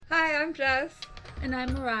I'm Jess. And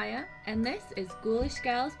I'm Mariah, and this is Ghoulish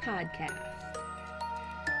Gals Podcast.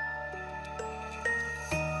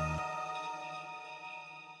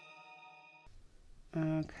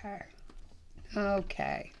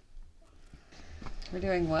 Okay. We're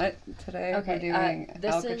doing what today? Okay, We're doing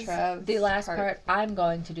this Alcatraz. is the last part I'm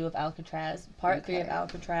going to do of Alcatraz. Part 3 of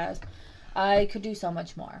Alcatraz. I could do so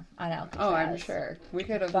much more on Alcatraz. Oh, I'm sure. We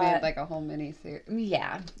could have made like a whole mini series.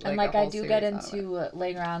 Yeah. And like I do get into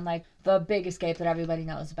later on like the big escape that everybody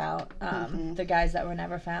knows about. The guys that were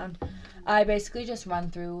never found. I basically just run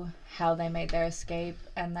through how they made their escape,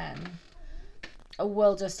 and then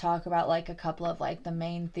we'll just talk about like a couple of like the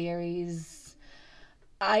main theories.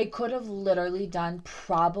 I could have literally done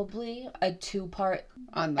probably a 2-part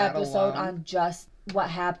episode on just what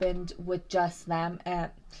happened with just them, and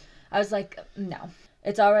I was like, no,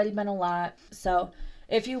 it's already been a lot. So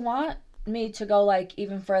if you want me to go like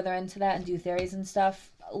even further into that and do theories and stuff,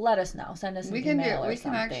 let us know. Send us an email or something. We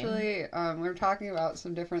can actually, we're talking about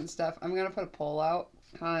some different stuff. I'm going to put a poll out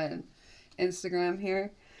on Instagram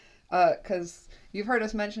here, because you've heard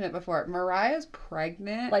us mention it before. Mariah's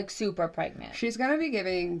pregnant. Like super pregnant. She's going to be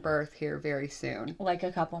giving birth here very soon. Like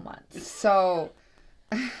a couple months. So,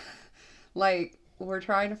 like, we're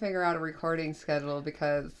trying to figure out a recording schedule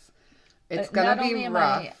because it's going to be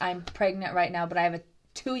rough. I'm pregnant right now, but I have a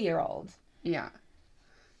 2-year-old. Yeah.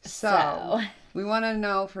 So, we want to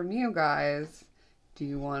know from you guys, do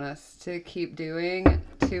you want us to keep doing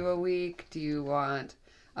 2 a week? Do you want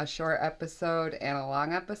a short episode and a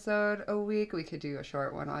long episode a week? We could do a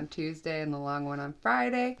short one on Tuesday and the long one on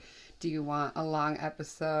Friday. Do you want a long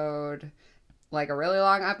episode, like a really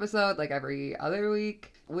long episode, like every other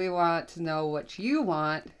week? We want to know what you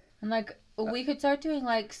want. And like, we could start doing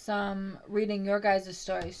like some reading your guys'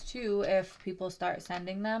 stories too if people start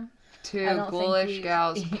sending them. To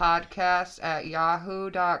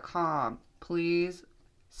ghoulishgalspodcast@yahoo.com. Please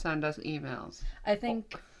send us emails. I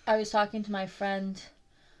think I was talking to my friend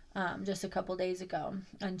just a couple days ago,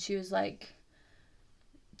 and she was like,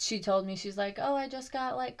 she told me, she's like, oh, I just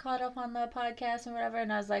got like caught up on the podcast and whatever,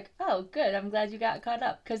 and I was like, oh, good, I'm glad you got caught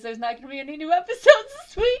up, because there's not going to be any new episodes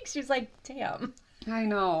this week. She was like, damn. I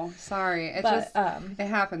know, sorry. It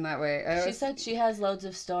happened that way. She said she has loads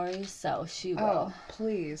of stories, so she will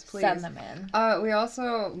please send them in. We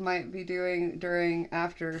also might be doing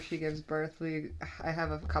after she gives birth, I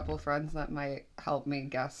have a couple friends that might help me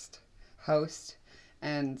guest host,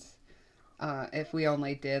 and if we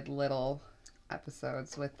only did little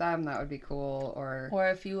episodes with them, that would be cool. Or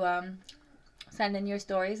if you send in your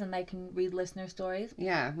stories and they can read listener stories.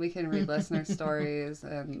 Yeah, we can read listener stories,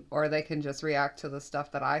 or they can just react to the stuff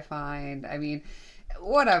that I find. I mean,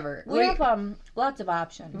 whatever. We have lots of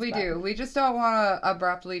options. We do. We just don't want to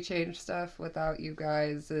abruptly change stuff without you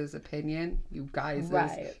guys' opinion. Your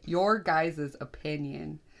guys'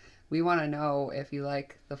 opinion. We want to know if you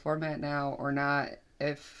like the format now or not.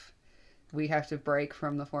 If we have to break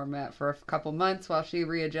from the format for a couple months while she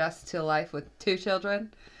readjusts to life with 2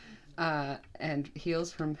 children. And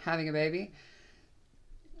heals from having a baby.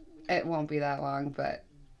 It won't be that long, but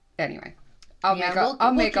anyway, I'll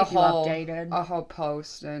make a whole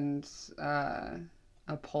post and a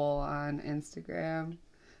poll on Instagram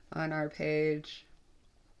on our page.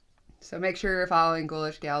 So make sure you're following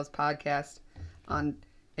Ghoulish Gals Podcast on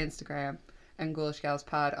Instagram and Ghoulish Gals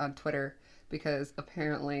Pod on Twitter, because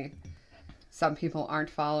apparently some people aren't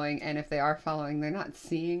following, and if they are following, they're not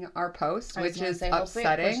seeing our posts, which is upsetting. Hopefully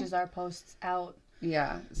it pushes our posts out.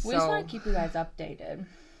 Yeah. We just want to keep you guys updated.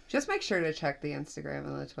 Just make sure to check the Instagram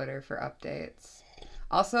and the Twitter for updates.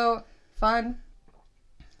 Also, fun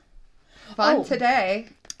today.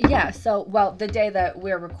 Yeah, so, the day that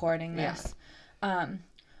we're recording this,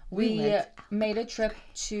 we made a trip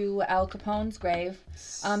to Al Capone's grave.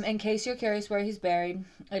 In case you're curious where he's buried,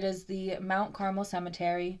 it is the Mount Carmel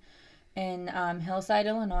Cemetery in Hillside,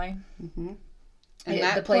 Illinois. Mm-hmm.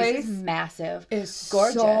 And the place is massive. It's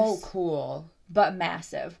gorgeous, so cool, but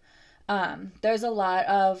massive. There's a lot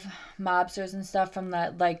of mobsters and stuff from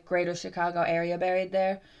the like greater Chicago area buried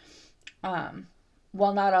there. Not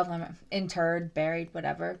all of them interred, buried,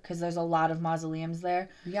 whatever, because there's a lot of mausoleums there.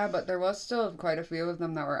 Yeah, but there was still quite a few of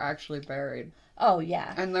them that were actually buried. Oh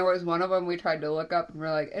yeah. And there was one of them we tried to look up, and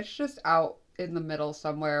we're like, it's just out in the middle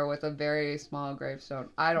somewhere with a very small gravestone.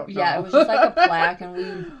 I don't know. Yeah, it was just like a plaque,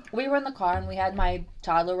 and we were in the car, and we had my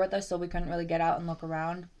toddler with us, so we couldn't really get out and look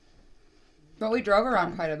around. But we drove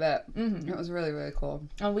around quite a bit. Mm-hmm. It was really, really cool.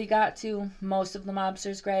 And we got to most of the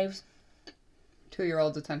mobsters' graves.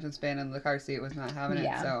 2-year-old's attention span in the car seat was not having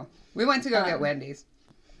it, so we went to go get Wendy's.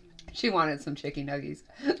 She wanted some chicken nuggies.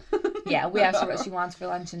 Yeah, we asked her what she wants for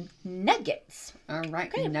lunch and nuggets. All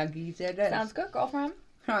right, okay. Nuggies it is. Sounds good, girlfriend.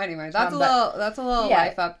 Oh, anyway, that's a little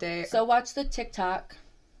life update. So watch the TikTok.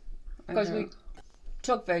 Because we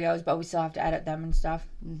took videos, but we still have to edit them and stuff.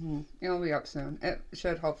 Mm-hmm. It'll be up soon. It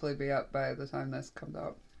should hopefully be up by the time this comes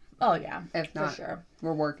out. Oh, yeah. If not, for sure.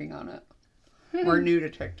 We're working on it. We're new to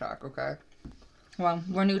TikTok, okay? Well,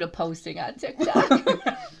 we're new to posting on TikTok.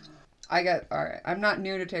 Alright, I'm not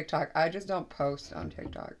new to TikTok. I just don't post on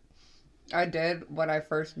TikTok. I did when I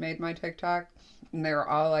first made my TikTok, and they were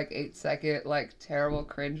all like 8-second, like terrible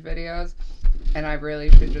cringe videos, and I really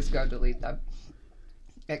should just go delete them.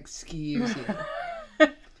 Excuse you.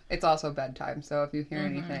 It's also bedtime, so if you hear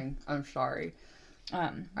anything, I'm sorry.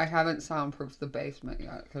 I haven't soundproofed the basement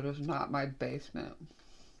yet, because it's not my basement.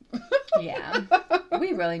 Yeah.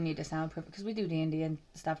 We really need to soundproof it, because we do D&D and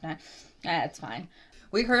stuff now. It's fine.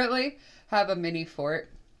 We currently have a mini fort.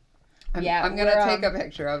 I'm going to take a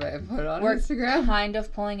picture of it and put it on Instagram. We're kind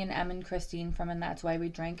of pulling an Em and Christine from And That's Why We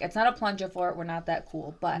Drink. It's not a plunger fort. We're not that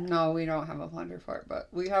cool, but... No, we don't have a plunger fort, but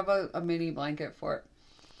we have a mini blanket fort.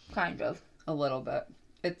 Kind of. A little bit.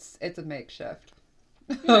 It's a makeshift.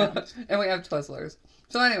 Yeah. And we have Twizzlers.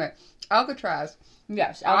 So anyway, Alcatraz.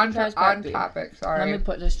 Yes, Alcatraz on topic, sorry. Let me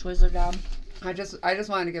put this Twizzler down. I just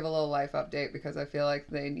wanted to give a little life update because I feel like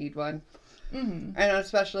they need one. Mm-hmm. And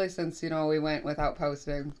especially since, we went without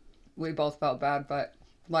posting. We both felt bad, but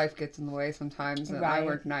life gets in the way sometimes. And I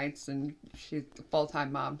work nights, and she's a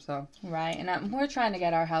full-time mom, so. Right, and we're trying to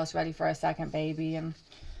get our house ready for a second baby, and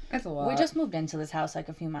it's a lot. We just moved into this house like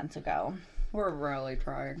a few months ago. We're really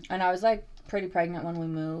trying. And I was like pretty pregnant when we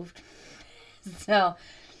moved. So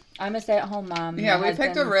I'm a stay-at-home mom. Yeah, we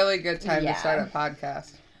picked a really good time to start a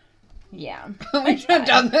podcast. Yeah. We should have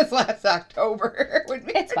done this last October.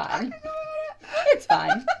 It's fine. It's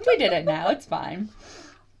fine. We did it now. It's fine.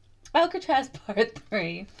 Alcatraz Part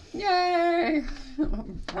 3. Yay!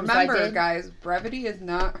 Remember, guys, brevity is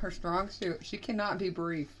not her strong suit. She cannot be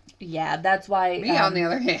brief. Yeah, that's why... Me, on the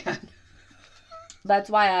other hand. That's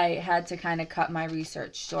why I had to kind of cut my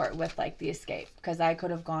research short with, the escape. Because I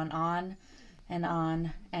could have gone on and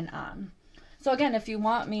on and on. So, again, if you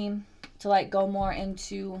want me to, go more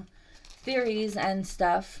into theories and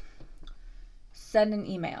stuff, send an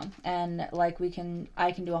email. And, I can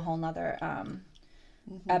do a whole nother...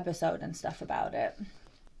 episode and stuff about it.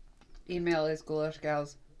 Email is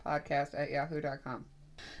ghoulishgalspodcast@yahoo.com.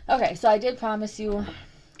 Okay, so I did promise you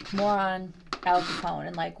more on Al Capone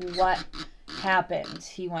and what happened.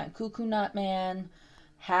 He went cuckoo nut man,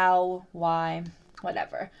 how, why,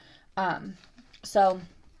 whatever. So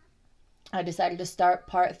I decided to start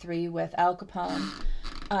part 3 with Al Capone.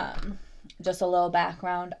 Just a little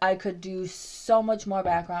background. I could do so much more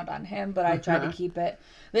background on him, but I tried to keep it.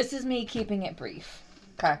 This is me keeping it brief.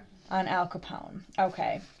 Okay. On Al Capone.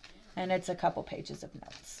 Okay. And it's a couple pages of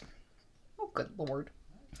notes. Oh, good Lord.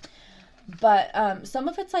 But some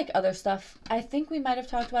of it's other stuff. I think we might have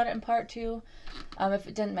talked about it in part 2. If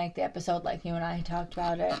it didn't make the episode, you and I talked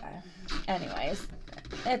about it. Anyways,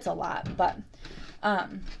 it's a lot. But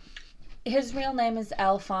his real name is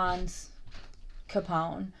Alphonse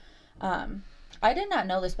Capone. I did not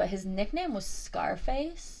know this, but his nickname was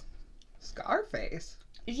Scarface. Scarface?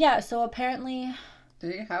 Yeah, so apparently...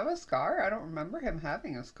 Did he have a scar? I don't remember him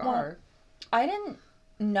having a scar. Well, I didn't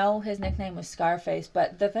know his nickname was Scarface,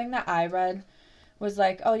 but the thing that I read was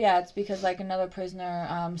oh yeah, it's because another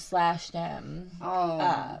prisoner slashed him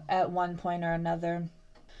at one point or another.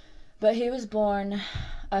 But he was born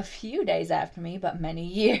a few days after me, but many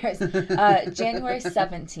years. January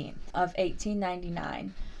 17th of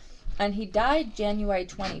 1899. And he died January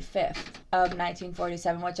 25th of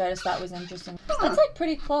 1947, which I just thought was interesting. That's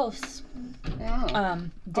pretty close. Yeah.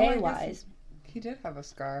 Day-wise. He did have a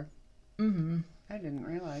scar. Mm-hmm. I didn't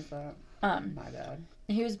realize that. My bad.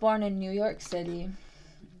 He was born in New York City,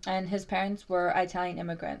 and his parents were Italian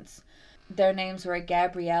immigrants. Their names were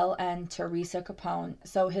Gabrielle and Teresa Capone.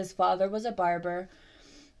 So his father was a barber,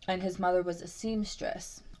 and his mother was a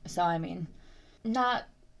seamstress. So, not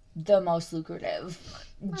the most lucrative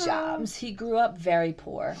jobs. He grew up very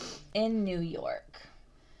poor in New York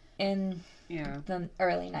in the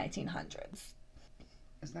early 1900s.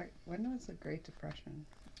 When was the Great Depression?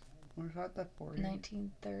 Was that the 40s?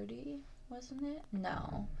 1930, wasn't it?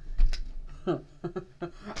 No.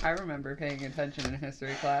 I remember paying attention in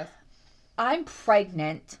history class. I'm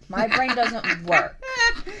pregnant. My brain doesn't work.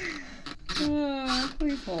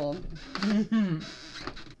 Please hold.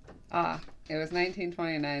 It was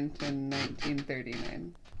 1929 to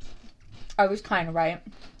 1939. I was kind of right.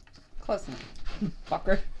 Close enough.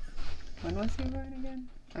 Fucker. When was he born again?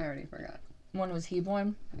 I already forgot. When was he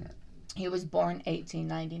born? Yeah. He was born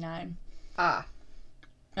 1899. Ah.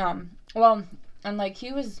 Well, and, like,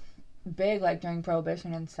 he was big, like, during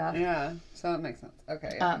Prohibition and stuff. Yeah, so that makes sense.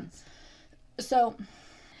 Okay. Yeah. So,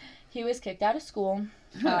 he was kicked out of school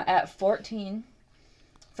at 14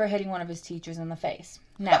 for hitting one of his teachers in the face.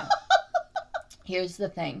 Now, here's the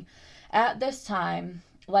thing. At this time,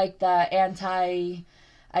 like, the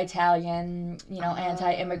anti-Italian,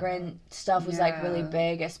 anti-immigrant stuff was, like, really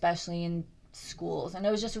big, especially in schools. And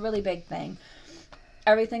it was just a really big thing.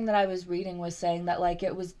 Everything that I was reading was saying that, like,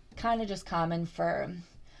 it was kind of just common for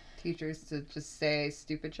teachers to just say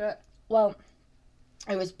stupid shit. Well,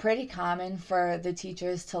 it was pretty common for the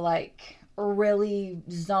teachers to, like, really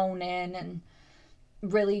zone in and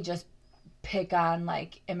really just pick on,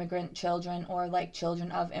 like, immigrant children or, like,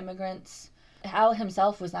 children of immigrants. Al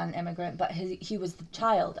himself was not an immigrant, but he was the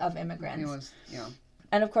child of immigrants. He was,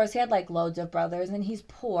 And, of course, he had, like, loads of brothers, and he's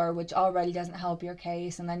poor, which already doesn't help your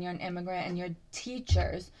case, and then you're an immigrant, and your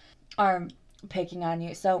teachers are picking on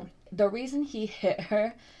you. So, the reason he hit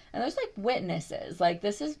her, and there's, like, witnesses, like,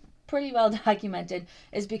 this is pretty well documented,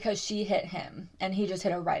 is because she hit him, and he just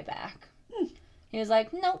hit her right back. He was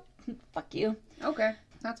like, nope, fuck you. Okay,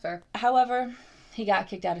 that's fair. However, he got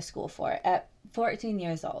kicked out of school for it at 14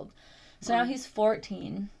 years old. So now he's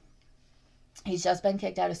 14. He's just been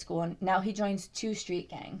kicked out of school, and now he joins 2 street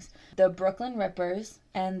gangs. The Brooklyn Rippers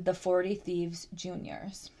and the 40 Thieves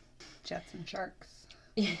Juniors. Jets and Sharks.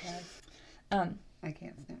 Okay. I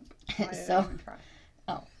can't snap. So,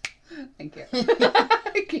 oh. Thank you.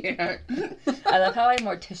 I can't. I love how I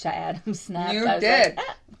Morticia Adams snapped. You did.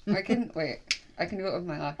 Like, ah. I can do it with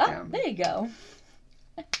my left arm. There you go.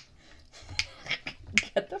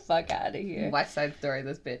 Get the fuck out of here. West Side Story,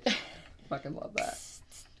 this bitch. Fucking love that.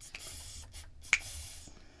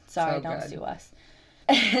 Sorry, so don't sue us.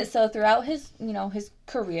 So throughout his, his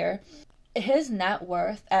career, his net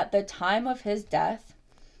worth at the time of his death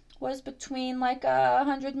was between like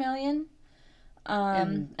 $100 million,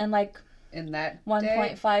 and like in that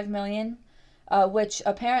 1.5 million, which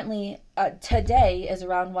apparently today is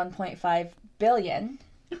around 1.5 billion.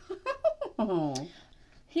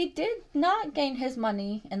 He did not gain his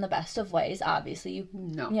money in the best of ways. Obviously, you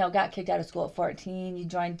got kicked out of school at 14. You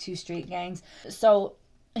joined 2 street gangs, so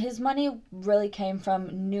his money really came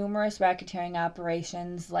from numerous racketeering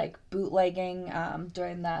operations like bootlegging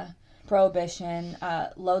during the Prohibition,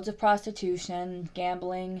 loads of prostitution,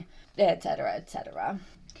 gambling, etc., etc.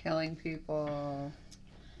 Killing people,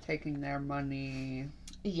 taking their money.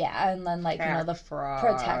 Yeah, and then like the fraud.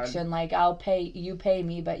 Protection, like you pay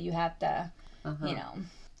me, but you have to,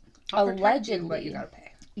 I'll allegedly. You, but you gotta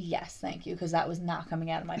pay. Yes, thank you, because that was not coming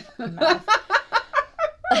out of my fucking mouth.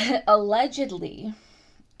 Allegedly,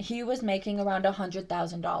 he was making around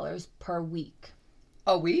 $100,000 per week.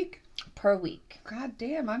 A week? Per week. God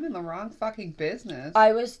damn, I'm in the wrong fucking business.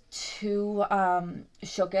 I was too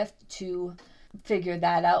shooketh to figure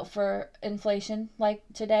that out for inflation like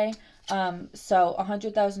today. So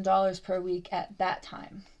 $100,000 per week at that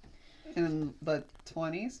time. In the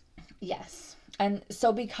 20s? Yes. And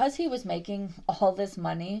so because he was making all this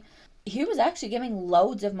money, he was actually giving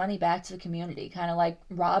loads of money back to the community, kind of like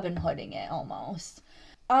Robin Hooding it almost,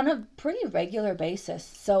 on a pretty regular basis.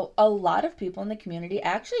 So a lot of people in the community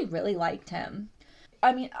actually really liked him.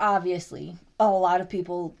 I mean, obviously, a lot of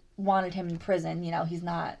people wanted him in prison. He's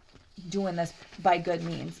not doing this by good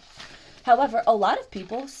means. However, a lot of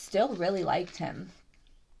people still really liked him.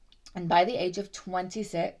 And by the age of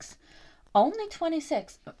 26, only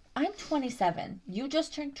 26, I'm 27. You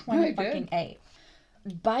just turned 28.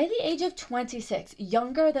 By the age of 26,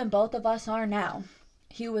 younger than both of us are now,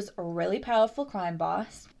 he was a really powerful crime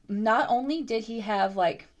boss. Not only did he have,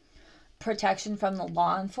 like, protection from the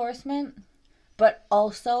law enforcement, but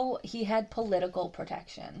also he had political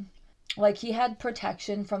protection. Like, he had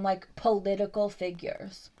protection from, like, political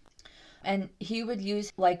figures. And he would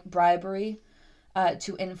use, like, bribery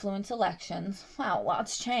to influence elections. Wow,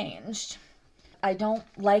 lots changed. I don't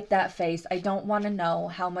like that face. I don't want to know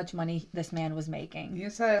how much money this man was making. You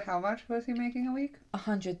said how much was he making a week?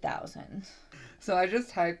 100,000. So I just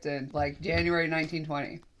typed in, like, January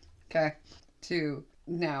 1920, okay, to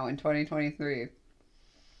now in 2023,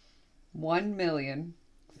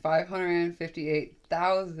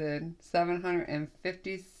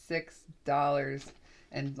 $1,558,756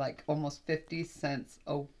 and, like, almost 50 cents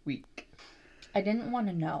a week. I didn't want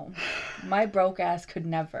to know. My broke ass could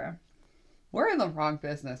never. We're in the wrong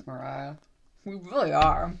business, Mariah. We really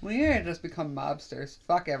are. We need to just become mobsters.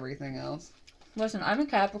 Fuck everything else. Listen, I'm a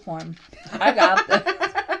Capricorn. I got this.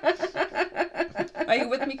 Are you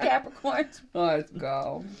with me, Capricorns? Let's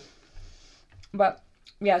go. But,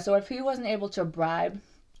 yeah, so if he wasn't able to bribe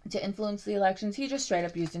to influence the elections. He just straight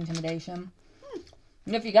up used intimidation.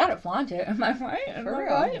 If you got it, flaunt it. Am I right? Am I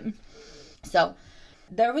right? So,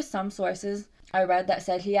 there was some sources I read that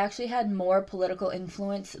said he actually had more political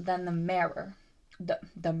influence than the mayor.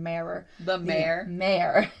 The mayor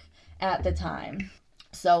at the time.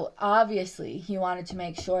 So, obviously, he wanted to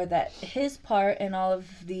make sure that his part in all of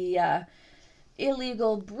the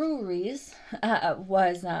illegal breweries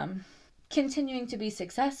was continuing to be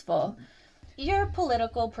successful. Your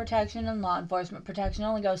political protection and law enforcement protection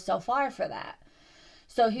only goes so far for that.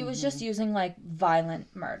 So he was just using, like,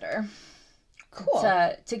 violent murder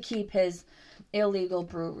to keep his illegal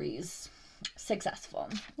breweries successful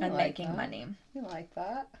and making money. You like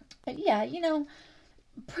that? Yeah,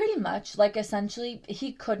 pretty much. Like, essentially,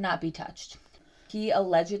 he could not be touched. He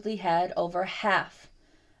allegedly had over half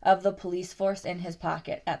of the police force in his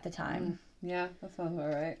pocket at the time. Yeah, that sounds all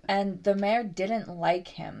right. And the mayor didn't like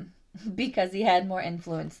him because he had more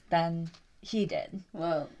influence than he did.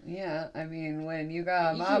 Well, yeah. I mean, when you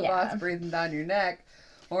got a mob boss breathing down your neck,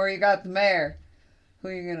 or you got the mayor, who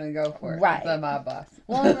are you going to go for? Right. The mob boss.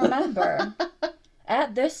 Well, and remember,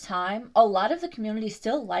 at this time, a lot of the community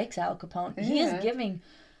still likes Al Capone. Yeah. He is giving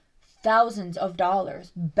thousands of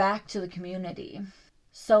dollars back to the community.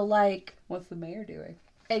 So, like... What's the mayor doing?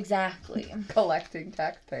 Exactly. Collecting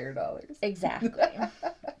taxpayer dollars. Exactly.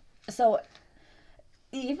 So...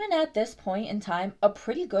 Even at this point in time, a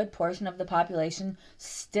pretty good portion of the population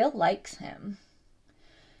still likes him.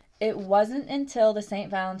 It wasn't until the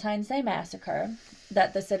St. Valentine's Day Massacre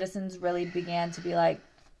that the citizens really began to be like,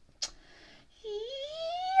 you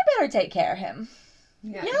better take care of him.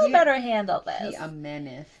 Yeah, you better handle this. He's a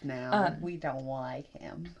menace now. We don't like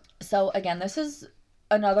him. So, again, this is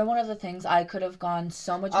another one of the things I could have gone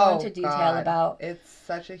so much more into detail about. It's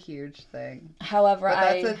such a huge thing. However, but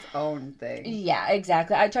that's its own thing. Yeah,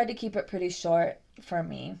 exactly. I tried to keep it pretty short for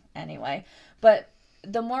me anyway. But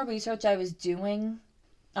the more research I was doing,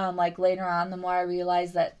 like later on, the more I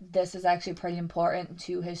realized that this is actually pretty important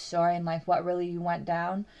to his story and like what really went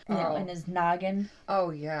down in his noggin. Oh,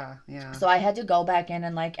 yeah, yeah. So I had to go back in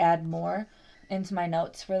and like add more into my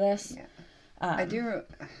notes for this. Yeah. I do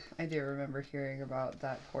remember hearing about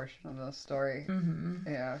that portion of the story. Mm-hmm.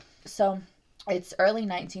 Yeah. So, it's early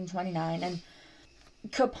 1929, and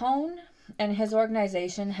Capone and his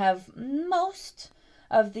organization have most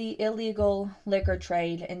of the illegal liquor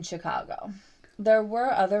trade in Chicago. There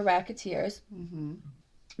were other racketeers,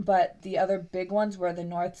 but the other big ones were the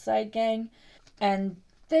North Side Gang, and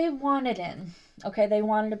they wanted in. Okay, they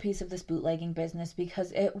wanted a piece of this bootlegging business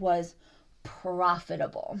because it was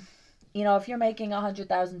profitable. If you're making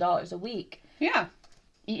 $100,000 a week. Yeah.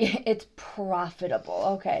 It's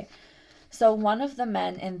profitable. Okay. So one of the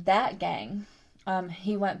men in that gang,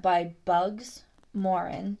 he went by Bugs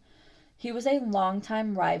Morin. He was a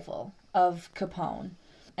longtime rival of Capone.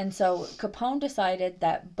 And so Capone decided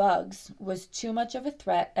that Bugs was too much of a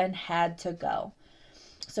threat and had to go.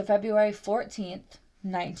 So February 14th,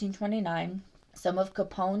 1929, some of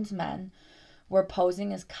Capone's men were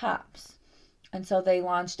posing as cops. And so they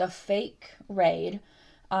launched a fake raid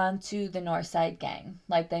onto the Northside Gang.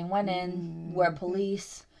 Like, they went in, we're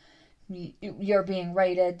police, you're being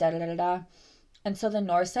raided, da-da-da-da-da. And so the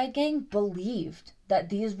Northside Gang believed that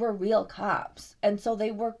these were real cops. And so they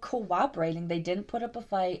were cooperating. They didn't put up a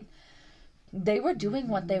fight. They were doing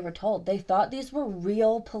what they were told. They thought these were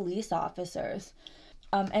real police officers.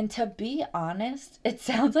 And to be honest, it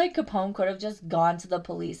sounds like Capone could have just gone to the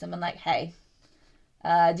police and been like, hey,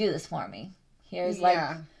 do this for me. Here's,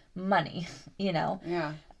 money,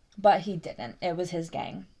 Yeah. But he didn't. It was his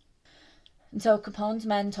gang. And so Capone's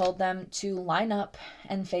men told them to line up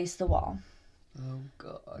and face the wall. Oh,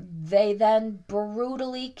 God. They then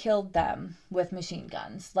brutally killed them with machine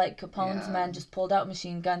guns. Like, Capone's men just pulled out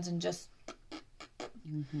machine guns and just...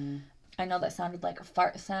 Mm-hmm. I know that sounded like a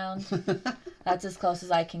fart sound. That's as close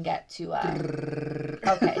as I can get to...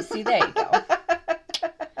 Okay, see, there you go.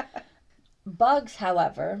 Bugs,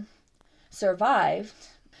 however... survived.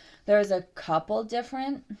 There's a couple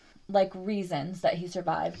different reasons that he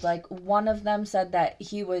survived. Like, one of them said that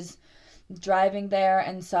he was driving there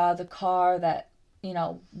and saw the car that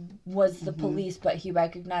was the police, but he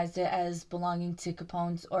recognized it as belonging to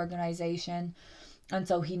Capone's organization, and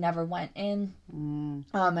so he never went in. And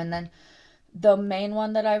then the main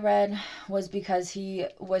one that I read was because he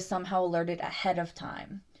was somehow alerted ahead of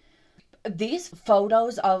time. These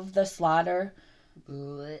photos of the slaughter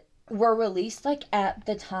were released at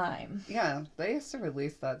the time. Yeah, they used to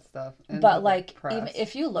release that stuff. But even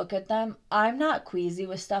if you look at them, I'm not queasy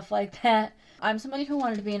with stuff like that. I'm somebody who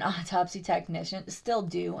wanted to be an autopsy technician, still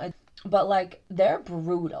do. But, like, they're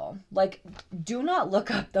brutal. Like, do not look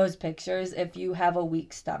up those pictures if you have a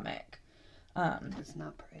weak stomach. It's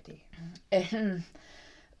not pretty.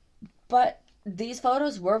 But these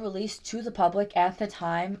photos were released to the public at the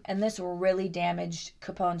time, and this really damaged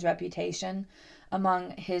Capone's reputation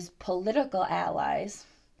among his political allies.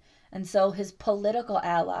 And so his political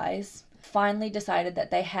allies finally decided that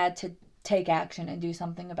they had to take action and do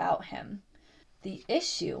something about him. The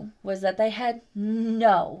issue was that they had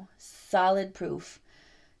no solid proof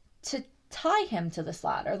to tie him to the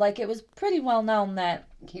slaughter. Like, it was pretty well known that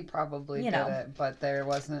he probably did it, but there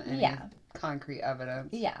wasn't any concrete evidence.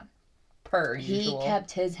 Yeah. Per usual. He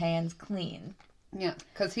kept his hands clean. Yeah,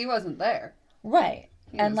 because he wasn't there. Right.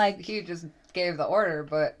 He just gave the order,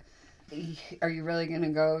 but are you really going to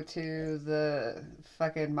go to the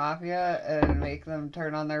fucking mafia and make them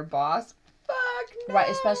turn on their boss? Fuck no. Right,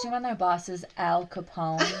 especially when their boss is Al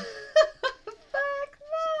Capone. Fuck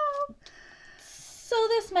no. So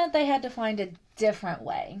this meant they had to find a different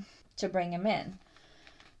way to bring him in.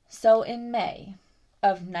 So in May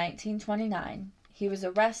of 1929, he was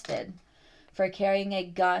arrested for carrying a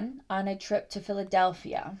gun on a trip to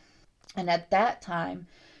Philadelphia. And at that time,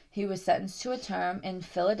 he was sentenced to a term in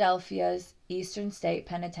Philadelphia's Eastern State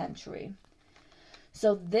Penitentiary.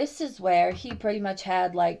 So this is where he pretty much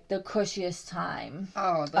had, like, the cushiest time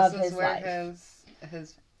of his life.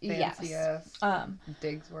 his fancy ass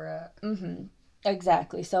digs were at. Mm-hmm.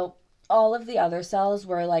 Exactly. So all of the other cells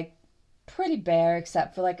were, like, pretty bare,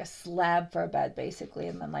 except for, like, a slab for a bed, basically,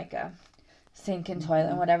 and then, like, a sink and toilet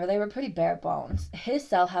and whatever. They were pretty bare bones. His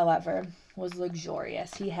cell, however, was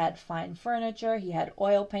luxurious. He had fine furniture. He had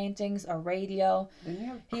oil paintings, a radio.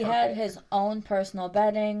 He had his own personal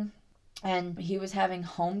bedding. And he was having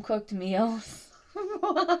home-cooked meals.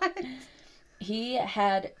 What? He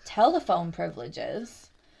had telephone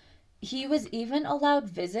privileges. He was even allowed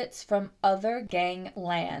visits from other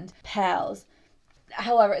gangland pals.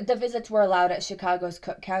 However, the visits were allowed at Chicago's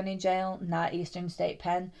Cook County Jail, not Eastern State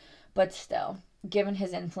Pen. But still, given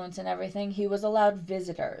his influence and everything, he was allowed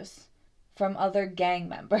visitors from other gang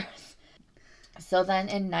members. So then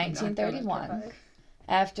in 1931...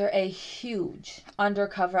 after a huge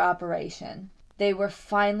undercover operation, they were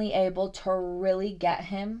finally able to really get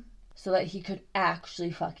him so that he could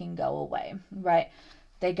actually fucking go away, right?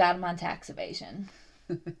 They got him on tax evasion.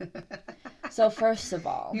 So first of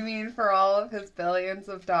all... You mean for all of his billions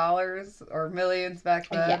of dollars or millions back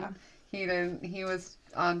then? Yeah. He was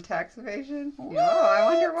on tax evasion? Oh, I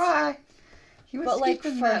wonder why. He was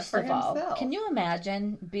keeping that for himself. All, can you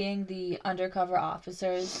imagine being the undercover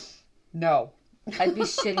officers? No. I'd be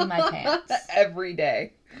shitting my pants. Every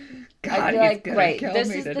day. God, I'd be like, great, this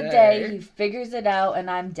is the day he figures it out and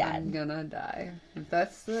I'm dead. I'm gonna die.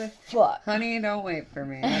 That's the... Fuck. Honey, don't wait for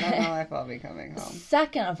me. I don't know if I'll be coming home.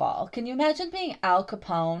 Second of all, can you imagine being Al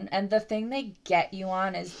Capone and the thing they get you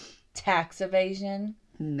on is tax evasion?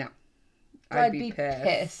 No. I'd be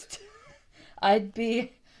pissed. I'd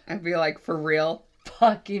be like, for real?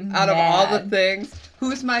 Fucking out mad. Of all the things,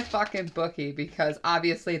 who's my fucking bookie? Because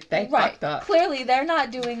obviously they fucked up. Clearly they're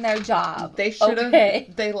not doing their job. They should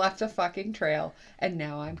have. They left a fucking trail, and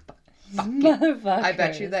now I'm fucking. Motherfucker. I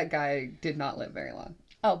bet you that guy did not live very long.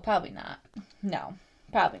 Oh, probably not. No,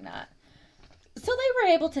 probably not. So they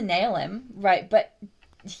were able to nail him, right? But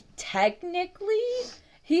technically,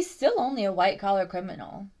 he's still only a white collar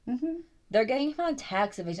criminal. Mm-hmm. They're getting him on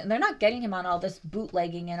tax evasion. They're not getting him on all this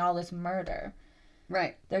bootlegging and all this murder.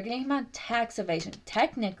 Right. They're getting him on tax evasion.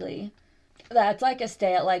 Technically, that's like a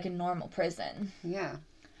stay at like a normal prison. Yeah.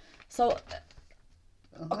 So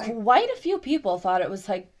quite a few people thought it was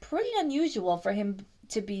like pretty unusual for him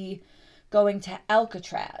to be going to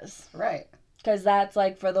Alcatraz. Right. Because that's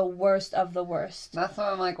like for the worst of the worst. That's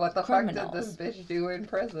why I'm like, what the fuck did this bitch do in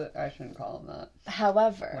prison? I shouldn't call him that.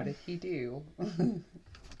 However. What did he do?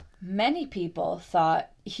 Many people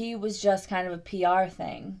thought he was just kind of a PR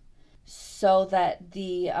thing so that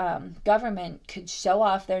the government could show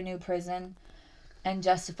off their new prison and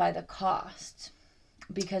justify the cost.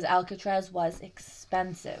 Because Alcatraz was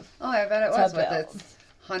expensive. Oh, I bet it was with its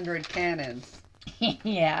 100 cannons.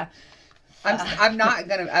 Yeah. I'm not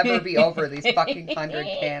going to ever be over these fucking 100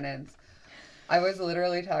 cannons. I was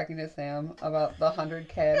literally talking to Sam about the 100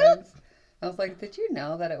 cannons. I was like, did you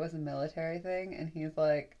know that it was a military thing? And he's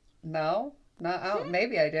like, no.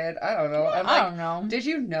 Maybe I did. I don't know. I'm like, I don't know. Did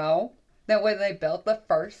you know that when they built the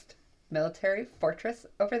first military fortress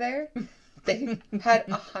over there, they had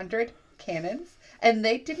 100 cannons? and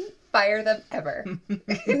they didn't fire them ever.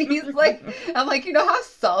 And he's like, I'm like, you know how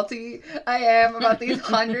salty I am about these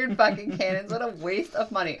 100 fucking cannons? What a waste of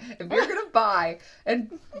money. If you're gonna buy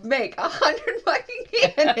and make 100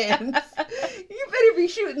 fucking cannons, you better be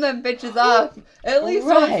shooting them bitches off at least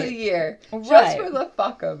once a year, just for the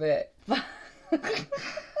fuck of it.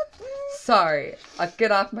 Sorry, I'll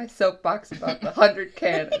get off my soapbox about the 100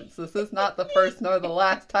 cannons. This is not the first nor the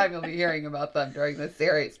last time you'll be hearing about them during this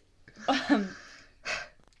series.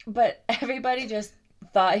 But everybody just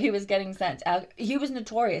thought he was getting sent. He was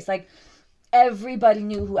notorious. Like, everybody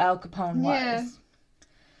knew who Al Capone was. Yeah.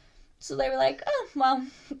 So they were like, oh, well,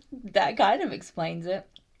 that kind of explains it.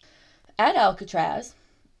 At Alcatraz,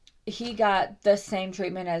 he got the same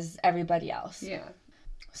treatment as everybody else. Yeah.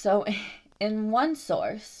 So in one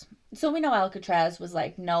source, so we know Alcatraz was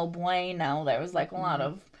like no bueno. There was like a lot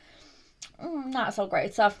of not so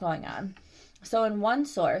great stuff going on. So in one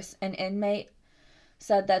source, an inmate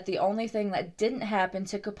said that the only thing that didn't happen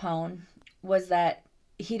to Capone was that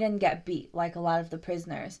he didn't get beat like a lot of the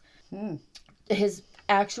prisoners. His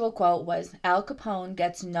actual quote was, Al Capone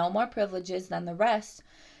gets no more privileges than the rest,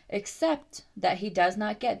 except that he does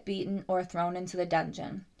not get beaten or thrown into the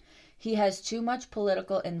dungeon. He has too much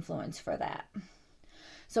political influence for that.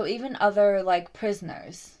 So even other, like,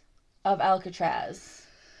 prisoners of Alcatraz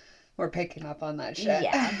were picking up on that shit.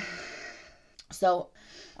 Yeah. So,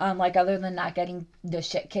 like, other than not getting the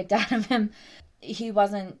shit kicked out of him, he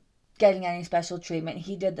wasn't getting any special treatment.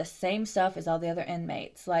 He did the same stuff as all the other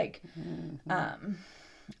inmates. Like,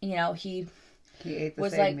 you know, he ate the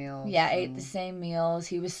same meals. Yeah, ate the same meals.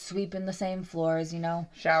 He was sweeping the same floors, you know.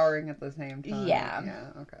 Showering at the same time. Yeah. Yeah,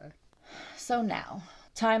 okay. So now,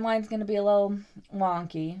 timeline's going to be a little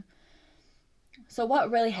wonky. So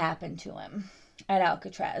what really happened to him at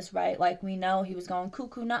Alcatraz, right? Like, we know he was going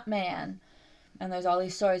cuckoo nut man. And there's all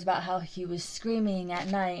these stories about how he was screaming at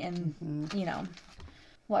night and, you know,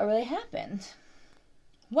 what really happened?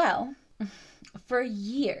 Well, for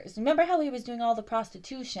years, remember how he was doing all the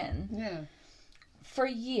prostitution? Yeah. For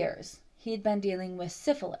years, he had been dealing with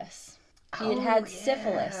syphilis. He had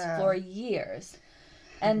syphilis for years.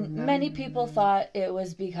 And many people thought it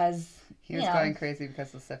was because, he was going crazy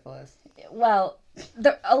because of syphilis. Well,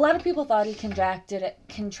 a lot of people thought he contracted it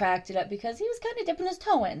because he was kind of dipping his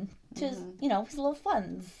toe in to, you know, his little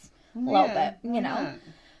funds a little bit, you know. Yeah.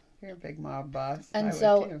 You're a big mob boss. And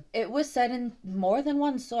so it was said in more than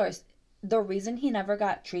one source, the reason he never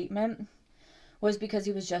got treatment was because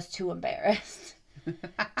he was just too embarrassed.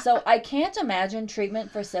 So I can't imagine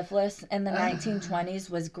treatment for syphilis in the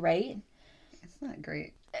 1920s was great. It's not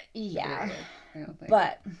great. Yeah. I don't think.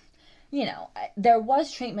 But, you know, there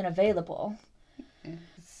was treatment available. Yeah,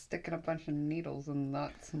 sticking a bunch of needles and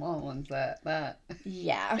not small ones at that.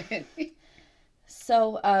 Yeah.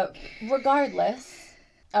 So, regardless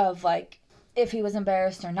of, like, if he was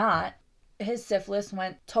embarrassed or not, his syphilis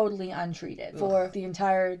went totally untreated for the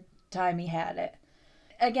entire time he had it.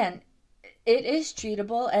 Again, it is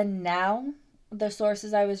treatable, and now the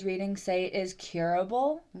sources I was reading say it is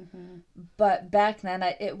curable, but back then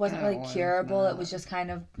it wasn't really curable. It was just kind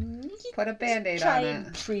of put a Band-Aid on it. Try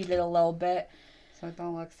and treat it a little bit. So it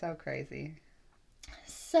don't look so crazy.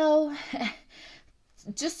 So,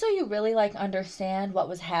 just so you really, like, understand what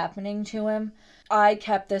was happening to him, I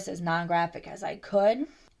kept this as non-graphic as I could.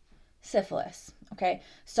 Syphilis, okay,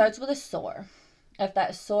 starts with a sore. If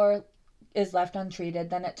that sore is left untreated,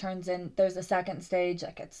 then it turns in, there's a second stage,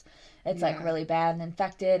 like it's like really bad and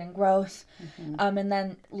infected and gross. And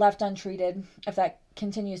then left untreated, if that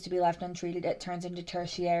continues to be left untreated, it turns into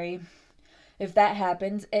tertiary. If that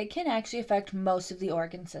happens, it can actually affect most of the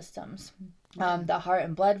organ systems. The heart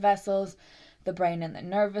and blood vessels, the brain and the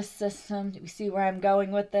nervous system. Do you see where I'm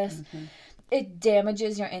going with this? It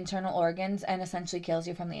damages your internal organs and essentially kills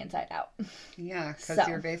you from the inside out. Yeah, because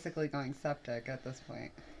you're basically going septic at this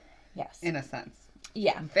point. Yes. In a sense.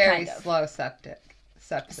 Yeah. Very slow sepsis.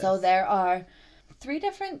 So there are 3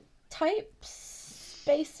 different types,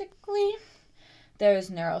 basically. There's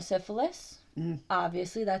neurosyphilis.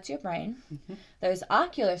 Obviously, that's your brain. There's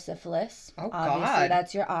ocular syphilis. Oh, obviously,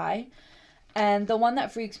 that's your eye. And the one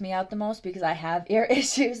that freaks me out the most because I have ear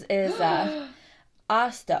issues is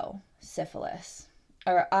osteosyphilis.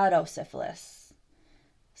 Or autosyphilis.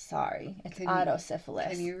 Sorry, it's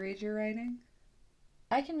autosyphilis. Can you read your writing?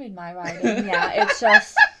 I can read my writing. Yeah, it's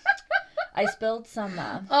just I spilled some.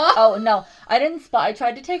 Oh no, I didn't spill. I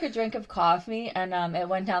tried to take a drink of coffee and it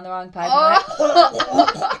went down the wrong pipe.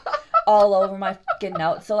 All over my fucking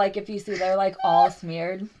notes. So like if you see they're like all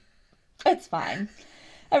smeared, it's fine.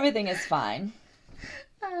 Everything is fine.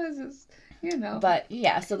 I was just you know. But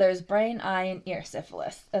yeah, so there's brain, eye, and ear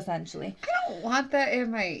syphilis, essentially. I don't want that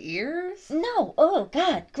in my ears. No. Oh,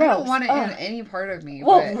 God. Gross. I don't want it in any part of me.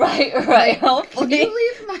 Well, but, right. Hopefully. Can you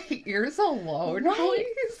leave my ears alone,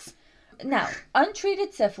 please? Now,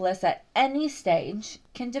 untreated syphilis at any stage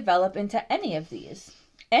can develop into any of these.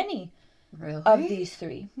 Any of these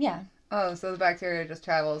three. Yeah. Oh, so the bacteria just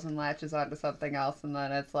travels and latches onto something else, and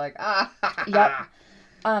then it's like, Yep.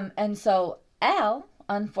 And so Al,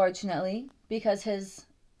 unfortunately, because his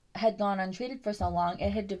had gone untreated for so long,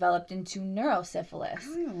 it had developed into neurosyphilis. I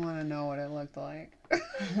don't even want to know what it looked like.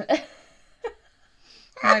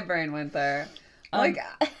 My brain went there.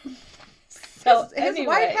 So his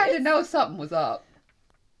wife had to know something was up,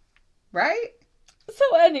 right?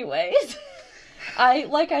 So anyways,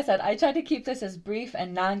 like I said, I tried to keep this as brief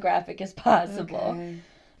and non-graphic as possible. Okay.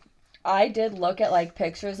 I did look at like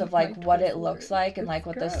pictures of like what it looks like and like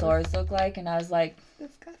what the sores look like, and I was like,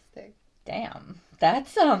 disgusting. Damn,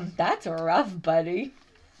 that's rough, buddy.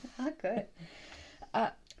 Not good.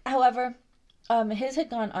 However, his had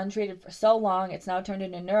gone untreated for so long, it's now turned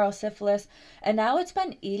into neurosyphilis, and now it's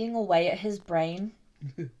been eating away at his brain.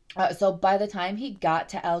 So by the time he got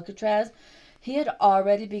to Alcatraz, he had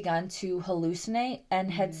already begun to hallucinate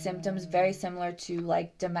and had symptoms very similar to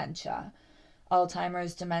like dementia.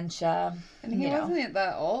 Alzheimer's, dementia. And he wasn't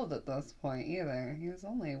that old at this point either. He was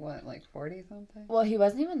only, what, like 40 something? Well, he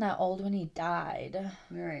wasn't even that old when he died.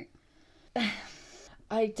 Right.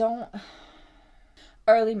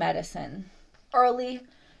 Early medicine. Early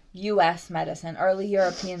U.S. medicine. Early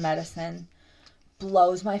European medicine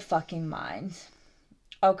blows my fucking mind.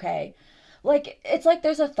 Okay. Like, it's like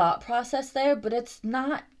there's a thought process there, but it's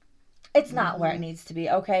not where it needs to be,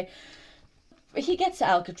 okay? He gets to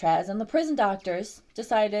Alcatraz, and the prison doctors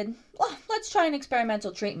decided, well, let's try an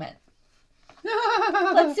experimental treatment.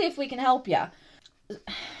 Let's see if we can help you.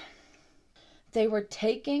 They were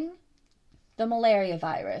taking the malaria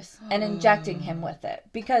virus and injecting him with it.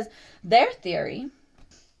 Because their theory,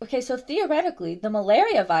 okay, so theoretically, the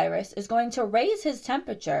malaria virus is going to raise his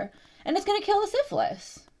temperature, and it's going to kill the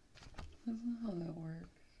syphilis. That's not how that works.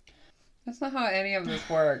 That's not how any of this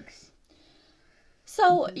works.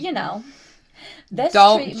 So,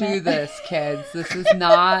 Don't do this, kids. This is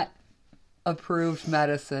not approved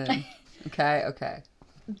medicine. Okay.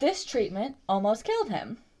 This treatment almost killed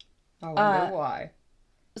him. I wonder why.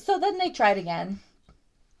 So then they tried again.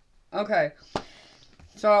 Okay.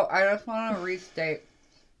 So I just want to restate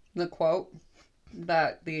the quote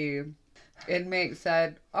that the inmate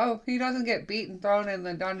said, "Oh, he doesn't get beaten, thrown in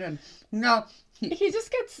the dungeon." No. He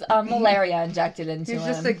just gets malaria injected into him. He's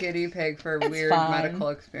just a guinea pig for weird medical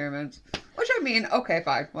experiments. Which, I mean, okay,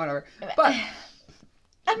 fine, whatever. But,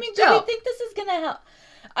 I mean, do you think this is going to help?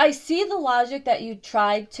 I see the logic that you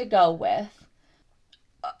tried to go with,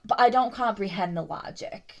 but I don't comprehend the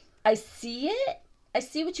logic. I see it. I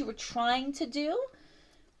see what you were trying to do.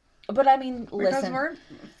 But, I mean, listen. Because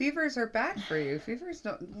fevers are bad for you. Fevers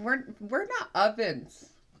we're not ovens.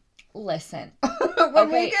 Listen. When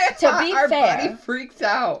we get hot, our body freaks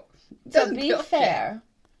out. To be fair,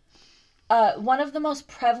 one of the most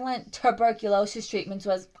prevalent tuberculosis treatments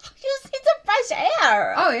was, you just need some fresh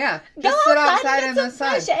air. Oh, yeah. Just sit outside in the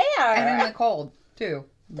sun. Fresh air. And in the cold, too,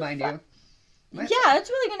 mind you. Yeah, it's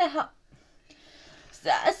really going to help.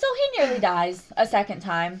 So he nearly dies a second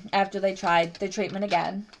time after they tried the treatment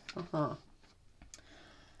again. Uh-huh.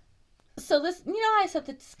 So this, I said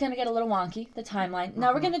it's going to get a little wonky, the timeline.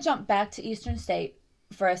 Now we're going to jump back to Eastern State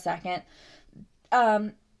for a second.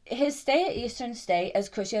 His stay at Eastern State, as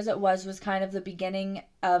cushy as it was kind of the beginning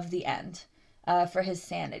of the end for his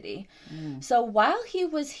sanity. So while he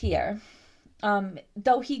was here,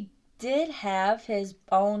 though he did have his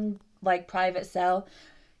own, private cell,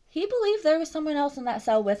 he believed there was someone else in that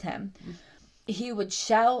cell with him. He would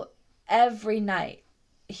shout every night.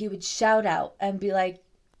 He would shout out and be like,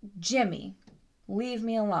 "Jimmy, leave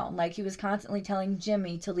me alone." Like, he was constantly telling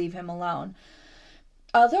Jimmy to leave him alone.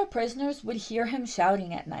 Other prisoners would hear him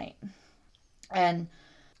shouting at night. And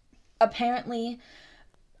apparently,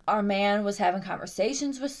 our man was having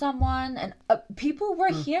conversations with someone, and people were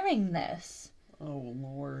hearing this. Oh,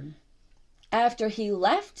 Lord. After he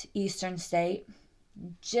left Eastern State,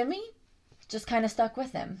 Jimmy just kind of stuck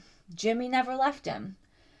with him. Jimmy never left him.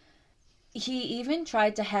 He even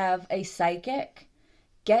tried to have a psychic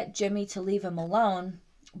get Jimmy to leave him alone,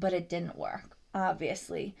 but it didn't work,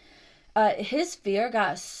 obviously. His fear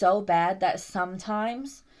got so bad that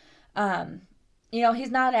sometimes,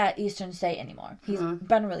 he's not at Eastern State anymore. He's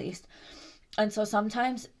been released. And so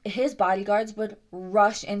sometimes his bodyguards would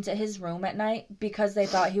rush into his room at night because they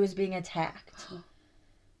thought he was being attacked.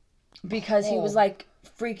 Because he was,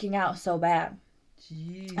 freaking out so bad.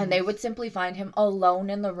 Jeez. And they would simply find him alone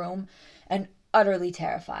in the room and utterly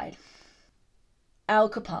terrified. Al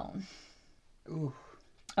Capone. Ooh.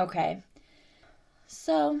 Okay.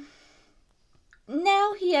 So,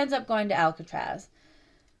 now he ends up going to Alcatraz.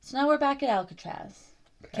 So now we're back at Alcatraz.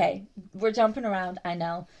 Okay. We're jumping around, I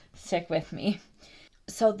know. Stick with me.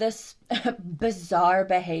 So this bizarre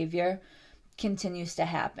behavior continues to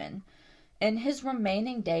happen. In his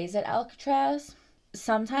remaining days at Alcatraz,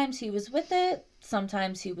 sometimes he was with it,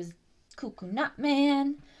 sometimes he was cuckoo nut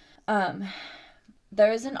man.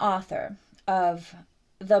 There is an author of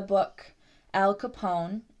the book Al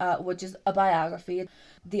Capone, which is a biography.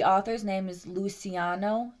 The author's name is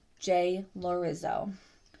Luciano J. Lorizzo.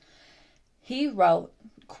 He wrote,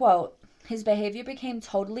 quote, "His behavior became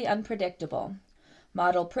totally unpredictable.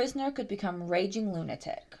 Model prisoner could become raging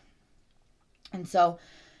lunatic." And so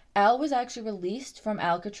Al was actually released from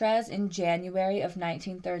Alcatraz in January of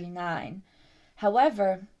 1939.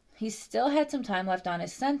 However, he still had some time left on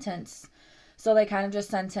his sentence, so they kind of just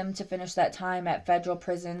sent him to finish that time at federal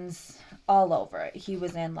prisons all over. He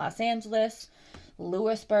was in Los Angeles,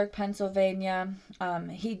 Lewisburg, Pennsylvania.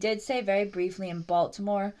 He did stay very briefly in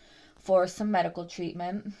Baltimore for some medical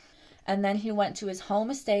treatment. And then he went to his home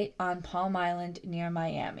estate on Palm Island near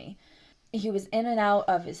Miami. He was in and out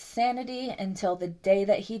of his sanity until the day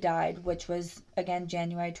that he died, which was, again,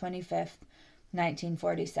 January 25th,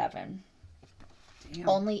 1947. Damn.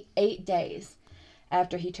 Only 8 days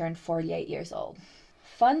after he turned 48 years old.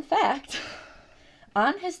 Fun fact,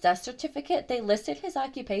 on his death certificate, they listed his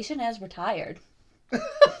occupation as retired.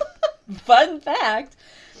 Fun fact.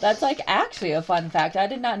 That's like actually a fun fact. I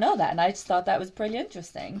did not know that, and I just thought that was pretty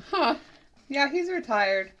interesting. Huh. Yeah, he's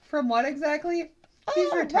retired. From what exactly?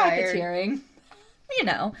 He's retired. Racketeering. You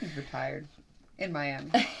know. He's retired. In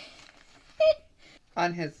Miami.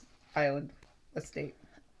 On his island estate.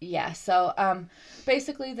 Yeah, so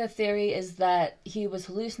basically the theory is that he was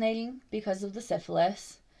hallucinating because of the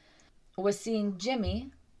syphilis, was seeing Jimmy,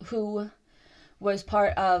 who was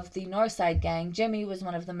part of the Northside gang. Jimmy was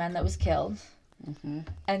one of the men that was killed. Mm-hmm.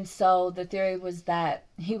 And so the theory was that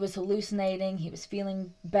he was hallucinating, he was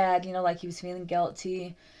feeling bad, like he was feeling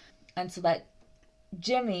guilty, and so that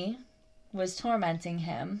Jimmy was tormenting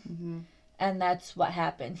him. Mm-hmm. And that's what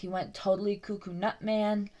happened. He went totally cuckoo nut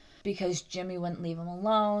man because Jimmy wouldn't leave him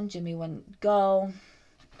alone. Jimmy wouldn't go.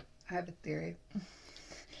 I have a theory.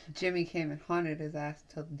 Jimmy came and haunted his ass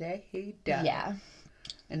till the day he died. Yeah.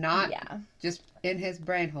 And not just in his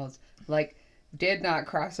brain holes. Like, did not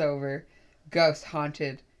cross over. Ghost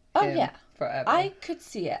haunted him forever. I could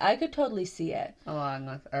see it. I could totally see it. Along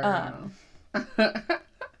with, I don't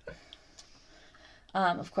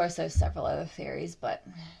know. Of course, there's several other theories, but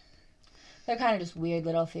they're kind of just weird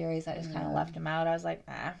little theories. I just kind of left them out. I was like,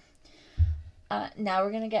 nah. Now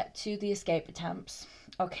we're going to get to the escape attempts.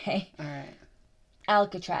 Okay. All right.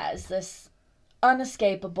 Alcatraz, this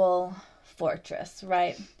unescapable fortress,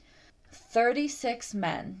 right? 36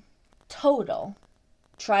 men total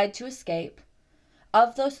tried to escape.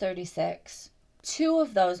 Of those 36, 2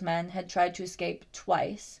 of those men had tried to escape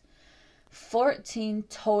twice. 14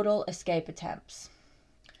 total escape attempts.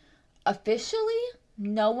 Officially,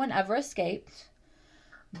 no one ever escaped,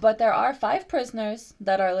 but there are 5 prisoners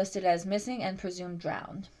that are listed as missing and presumed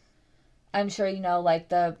drowned. I'm sure you know, like,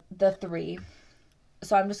 the 3.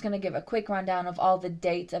 So I'm just going to give a quick rundown of all the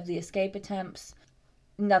dates of the escape attempts.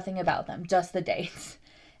 Nothing about them, just the dates.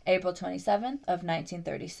 April 27th of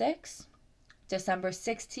 1936, December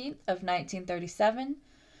 16th of 1937,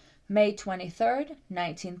 May 23rd,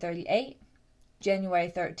 1938, January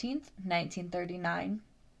 13th, 1939,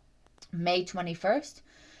 May 21st,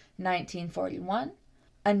 1941,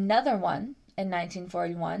 another one in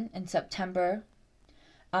 1941 in September,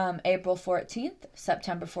 April 14th,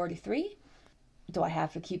 September 43. Do I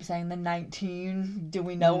have to keep saying the 19? Do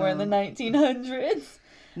we know we're in the 1900s?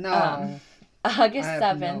 No. August 7th. I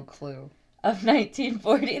have no clue. Of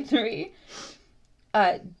 1943.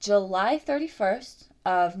 July 31st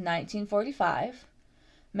of 1945.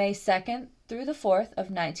 May 2nd through the 4th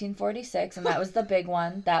of 1946. And that was the big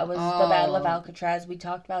one. That was the Battle of Alcatraz. We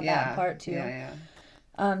talked about that in part 2.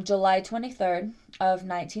 July 23rd of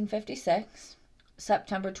 1956.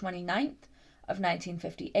 September 29th of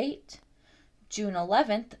 1958. June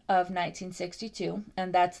 11th of 1962.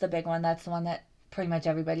 And that's the big one. That's the one that pretty much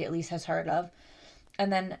everybody at least has heard of.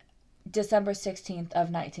 And then December 16th of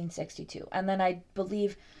 1962. And then I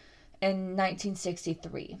believe in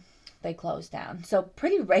 1963 they closed down. So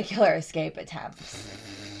pretty regular escape attempts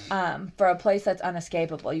for a place that's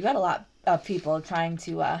unescapable. You got a lot of people trying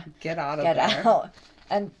to get out of there.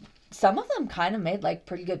 And some of them kind of made like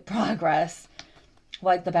pretty good progress.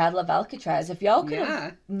 like the Battle of Alcatraz. If y'all could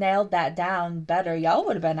have nailed that down better, y'all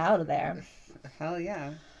would have been out of there. Hell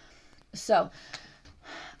yeah. So,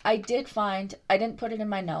 I didn't put it in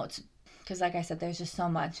my notes, because like I said, there's just so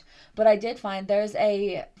much. But I did find there's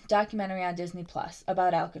a documentary on Disney Plus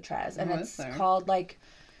about Alcatraz. And it's called, like,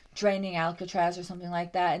 Draining Alcatraz or something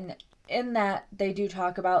like that. And in that, they do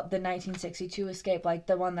talk about the 1962 escape, like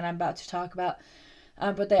the one that I'm about to talk about.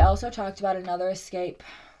 But they also talked about another escape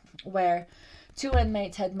where 2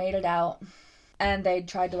 inmates had made it out, and they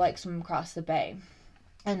tried to, like, swim across the bay.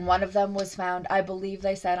 And one of them was found, I believe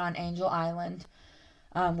they said, on Angel Island,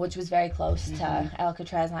 which was very close to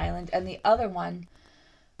Alcatraz Island. And the other one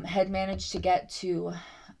had managed to get to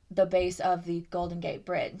the base of the Golden Gate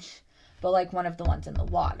Bridge, but, like, one of the ones in the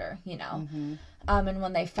water, you know. And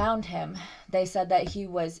when they found him, they said that he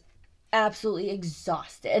was absolutely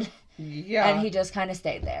exhausted. Yeah. And he just kind of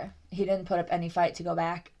stayed there. He didn't put up any fight to go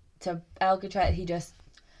back to Alcatraz. He just,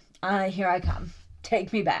 here I come.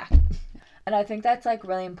 Take me back. And I think that's, like,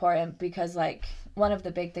 really important because, like, one of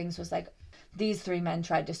the big things was, like, these 3 men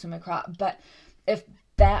tried to swim across. But if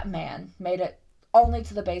that man made it only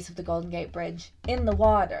to the base of the Golden Gate Bridge in the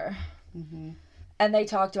water, and they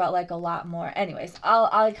talked about, like, a lot more. Anyways,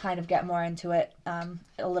 I'll kind of get more into it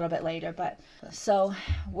a little bit later. But so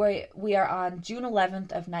we are on June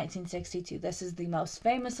 11th of 1962. This is the most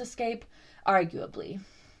famous escape, arguably.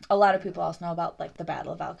 A lot of people also know about, like, the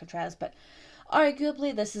Battle of Alcatraz, but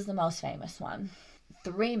arguably this is the most famous one.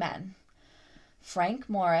 3 men, Frank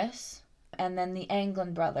Morris, and then the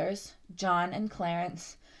Anglin brothers, John and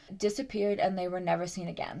Clarence, disappeared and they were never seen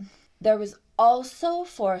again. There was also a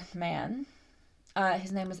 4th man.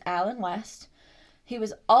 His name was Alan West. He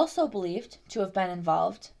was also believed to have been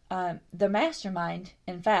involved, the mastermind,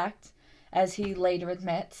 in fact, as he later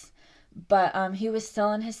admits, but he was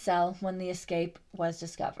still in his cell when the escape was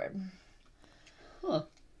discovered. Huh.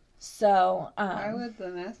 So, why would the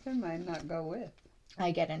mastermind not go with?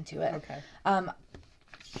 I get into it. Okay.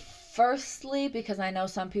 Firstly, because I know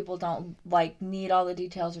some people don't, like, need all the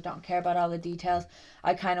details or don't care about all the details,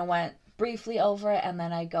 I kind of went briefly over it, and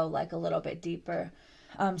then I go, like, a little bit deeper.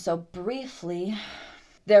 So briefly,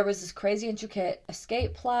 there was this crazy intricate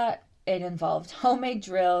escape plot. It involved homemade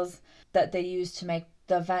drills that they used to make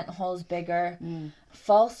the vent holes bigger,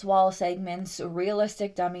 false wall segments,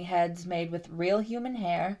 realistic dummy heads made with real human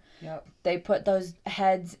hair. Yep. They put those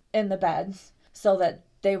heads in the beds so that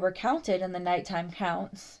they were counted in the nighttime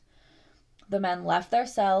counts. The men left their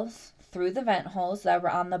cells through the vent holes that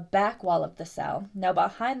were on the back wall of the cell. Now,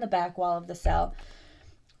 behind the back wall of the cell,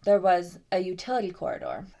 there was a utility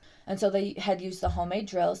corridor. And so they had used the homemade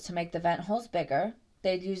drills to make the vent holes bigger.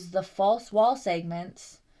 They'd used the false wall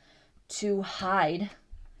segments to hide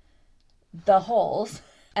the holes.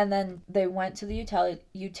 And then they went to the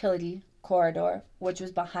utility corridor, which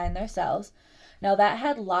was behind their cells. Now, that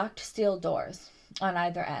had locked steel doors on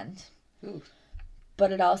either end. Ooh.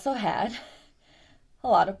 But it also had a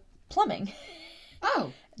lot of plumbing.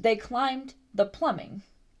 Oh. They climbed the plumbing.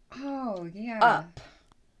 Oh, yeah. Up.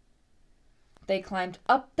 They climbed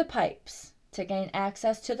up the pipes to gain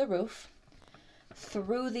access to the roof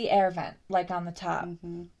through the air vent, like on the top.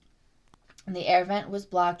 And the air vent was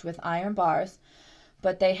blocked with iron bars,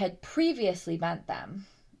 but they had previously bent them.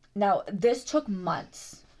 Now, this took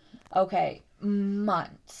months. Okay,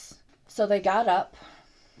 months. So they got up,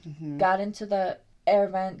 got into the air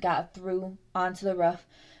vent, got through onto the roof.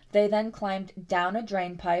 They then climbed down a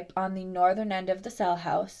drain pipe on the northern end of the cell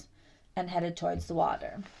house and headed towards the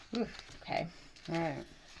water. Okay. All right.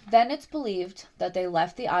 Then it's believed that they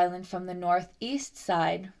left the island from the northeast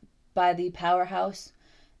side by the powerhouse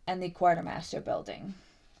and the quartermaster building.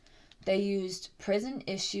 They used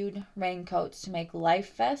prison-issued raincoats to make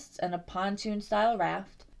life vests and a pontoon-style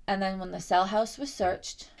raft. And then when the cell house was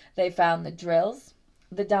searched, they found the drills,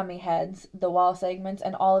 the dummy heads, the wall segments,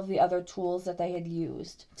 and all of the other tools that they had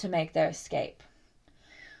used to make their escape.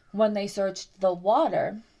 When they searched the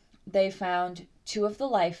water, they found 2 of the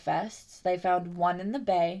life vests. They found 1 in the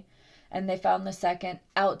bay, and they found the second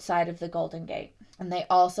outside of the Golden Gate. And they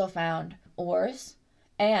also found oars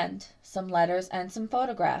and some letters and some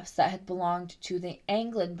photographs that had belonged to the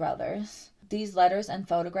Anglin brothers. These letters and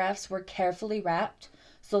photographs were carefully wrapped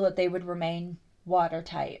so that they would remain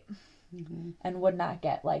watertight and would not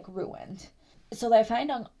get, like, ruined. So they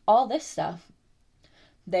find on all this stuff.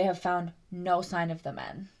 They have found no sign of the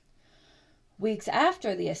men. Weeks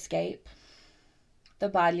after the escape, the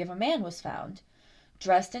body of a man was found,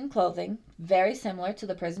 dressed in clothing very similar to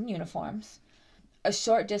the prison uniforms, a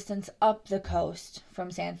short distance up the coast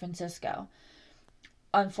from San Francisco.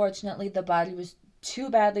 Unfortunately, the body was too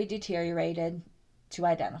badly deteriorated to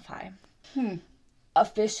identify.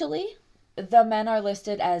 Officially, the men are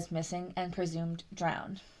listed as missing and presumed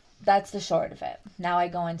drowned. That's the short of it. Now I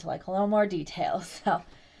go into like a little more detail. So,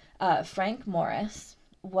 Frank Morris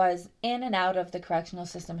was in and out of the correctional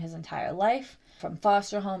system his entire life, from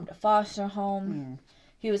foster home to foster home.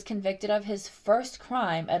 He was convicted of his first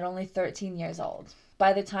crime at only 13 years old.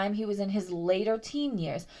 By the time he was in his later teen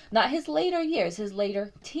years, not his later years, his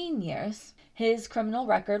later teen years, his criminal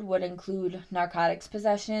record would include narcotics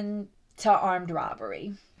possession to armed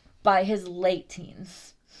robbery. By his late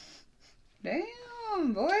teens.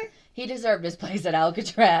 Damn, boy. He deserved his place at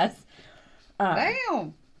Alcatraz.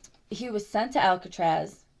 Damn. He was sent to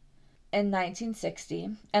Alcatraz in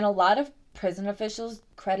 1960, and a lot of prison officials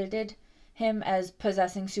credited him as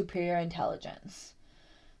possessing superior intelligence.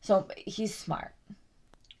 So he's smart.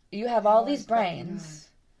 You have all these brains,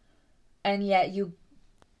 and yet you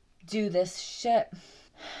do this shit.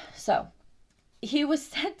 So, he was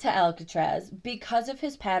sent to Alcatraz because of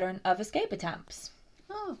his pattern of escape attempts.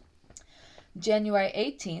 Oh. January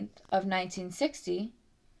 18th of 1960,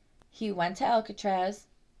 he went to Alcatraz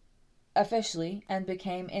officially and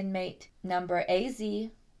became inmate number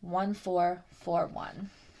AZ-1441.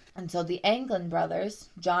 And so the Anglin brothers,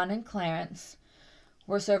 John and Clarence,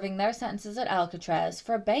 were serving their sentences at Alcatraz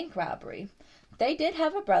for bank robbery. They did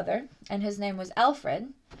have a brother, and his name was Alfred.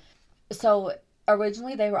 So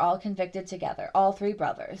originally they were all convicted together, all three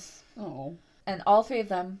brothers. Oh. And all three of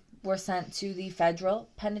them were sent to the federal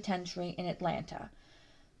penitentiary in Atlanta.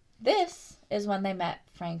 This is when they met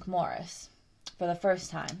Frank Morris for the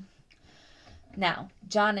first time. Now,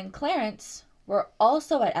 John and Clarence were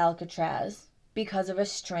also at Alcatraz because of a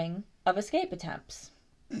string of escape attempts.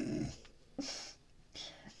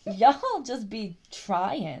 Y'all just be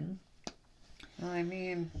trying. I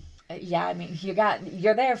mean... Yeah, I mean,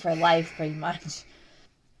 you're there for life, pretty much.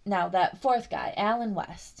 Now, that fourth guy, Alan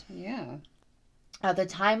West. Yeah. At the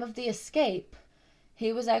time of the escape,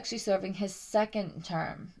 he was actually serving his second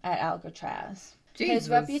term at Alcatraz. Jesus. His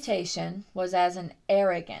reputation was as an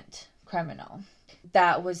arrogant criminal.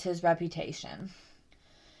 That was his reputation.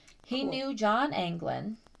 He knew John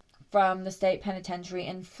Anglin from the state penitentiary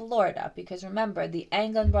in Florida, because remember, the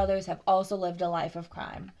Anglin brothers have also lived a life of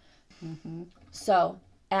crime. Mm-hmm. So,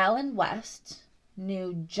 Alan West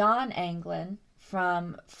knew John Anglin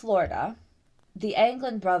from Florida. The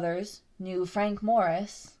Anglin brothers knew Frank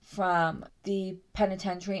Morris from the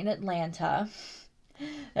penitentiary in Atlanta.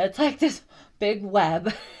 It's like this big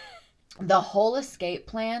web. The whole escape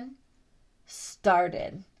plan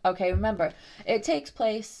started. Okay, remember, it takes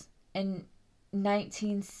place in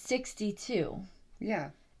 1962.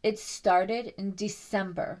 Yeah. It started in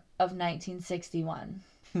December of 1961.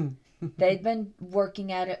 They'd been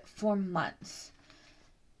working at it for months.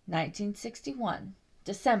 1961,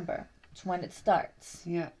 December, it's when it starts.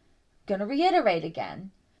 Yeah. Gonna reiterate again.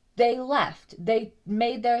 They left. They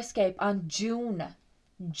made their escape on June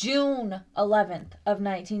 11th of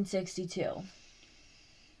 1962.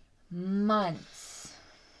 Months.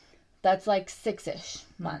 That's like 6-ish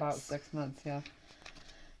months. About 6 months, yeah.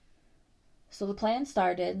 So the plan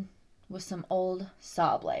started with some old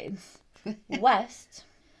saw blades. West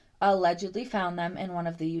allegedly found them in one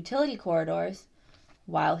of the utility corridors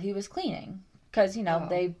while he was cleaning. Because, you know,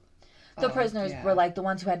 the prisoners were like the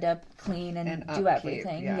ones who had to clean and do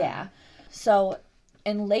everything. Yeah. So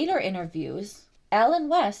in later interviews, Alan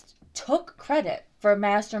West took credit for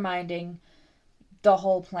masterminding the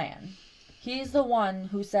whole plan. He's the one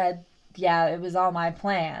who said, yeah, it was all my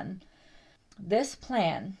plan. This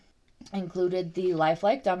plan included the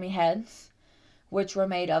lifelike dummy heads, which were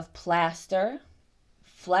made of plaster,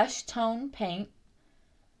 flesh tone paint,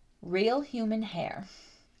 real human hair.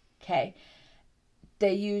 Okay.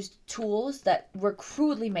 They used tools that were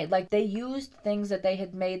crudely made. Like, they used things that they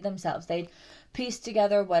had made themselves. They'd pieced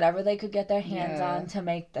together whatever they could get their hands on to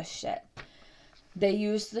make the shit. They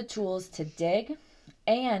used the tools to dig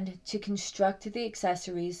and to construct the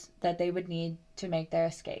accessories that they would need to make their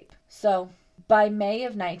escape. So, by May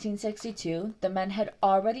of 1962, the men had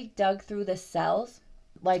already dug through the cells,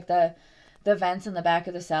 like the vents in the back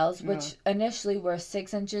of the cells, which initially were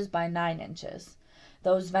 6 inches by 9 inches.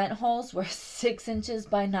 Those vent holes were 6 inches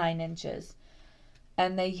by 9 inches.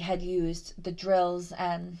 And they had used the drills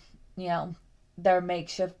and, you know, their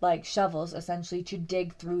makeshift, like, shovels, essentially, to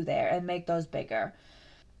dig through there and make those bigger.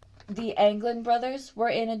 The Anglin brothers were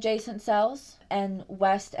in adjacent cells, and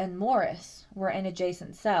West and Morris were in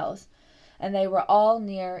adjacent cells. And they were all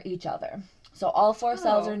near each other. So all 4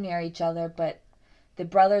 cells are near each other, but the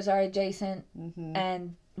brothers are adjacent,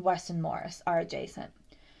 and West and Morris are adjacent.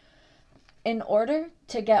 In order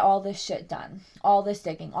to get all this shit done, all this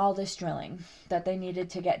digging, all this drilling that they needed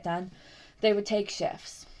to get done, they would take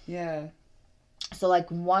shifts. Yeah. So, like,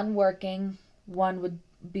 one working, one would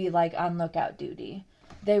be, like, on lookout duty.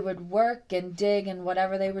 They would work and dig and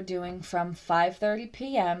whatever they were doing from 5:30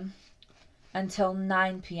 p.m. until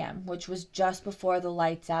 9 p.m., which was just before the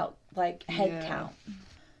lights out, like, head count.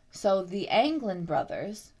 So the Anglin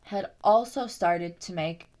brothers had also started to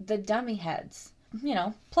make the dummy heads. You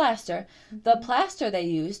know, plaster. The plaster they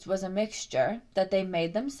used was a mixture that they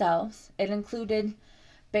made themselves. It included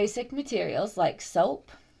basic materials like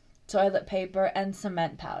soap, toilet paper, and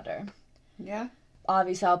cement powder. Yeah.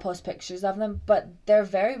 Obviously, I'll post pictures of them, but they're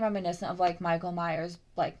very reminiscent of, like, Michael Myers,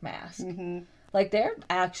 like, mask. Mm-hmm. Like, they're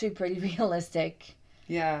actually pretty realistic.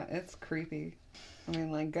 Yeah, it's creepy. I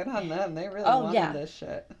mean, like, good on them. They really wanted this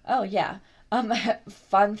shit. Oh, yeah.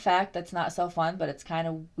 Fun fact that's not so fun, but it's kind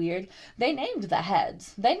of weird. They named the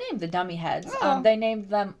heads. They named the dummy heads. Oh. They named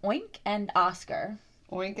them Oink and Oscar.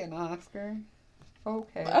 Oink and Oscar?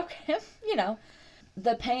 Okay. Okay. You know,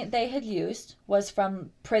 the paint they had used was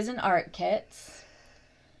from prison art kits.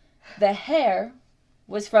 The hair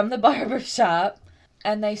was from the barber shop.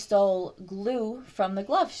 And they stole glue from the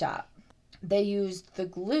glove shop. They used the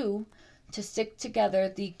glue to stick together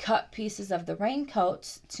the cut pieces of the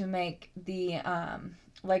raincoats to make the,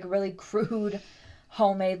 like, really crude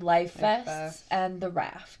homemade life vests and the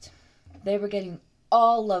raft. They were getting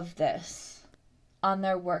all of this on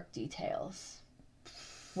their work details,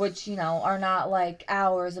 which, you know, are not, like,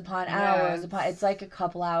 hours upon hours upon. It's, like, a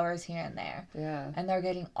couple hours here and there. Yeah. And they're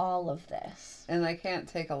getting all of this. And they can't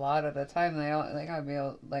take a lot at a time. They gotta be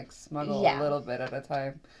able to, like, smuggle a little bit at a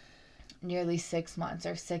time. Nearly 6 months,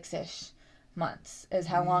 or 6-ish months is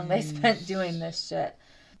how long they spent doing this shit.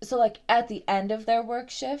 So, like, at the end of their work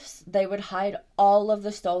shifts, they would hide all of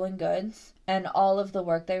the stolen goods and all of the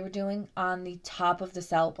work they were doing on the top of the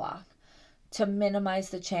cell block to minimize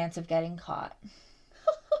the chance of getting caught.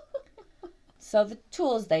 So the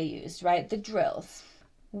tools they used, right? The drills.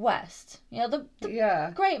 West, you know,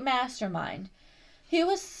 the great mastermind. He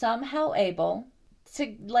was somehow able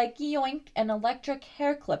to, like, yoink an electric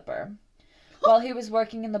hair clipper while he was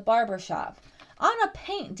working in the barber shop on a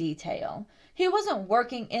paint detail. He wasn't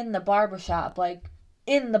working in the barber shop, like,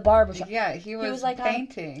 in the barber shop. Yeah, he was like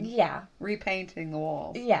painting. Repainting the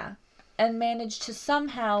walls. Yeah. And managed to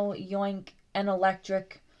somehow yoink an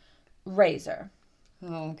electric razor.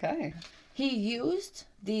 Okay. He used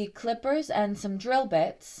the clippers and some drill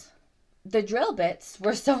bits. The drill bits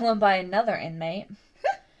were stolen by another inmate.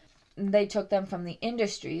 They took them from the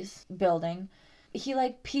Industries building. He,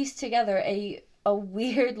 like, pieced together a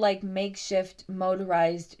weird, like, makeshift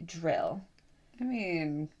motorized drill. I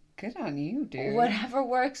mean, good on you, dude. Whatever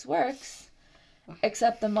works, works.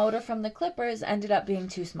 Except the motor from the clippers ended up being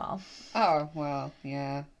too small. Oh, well,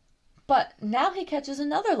 yeah. But now he catches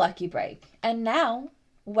another lucky break. And now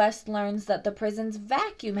West learns that the prison's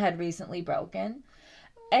vacuum had recently broken.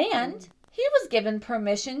 And he was given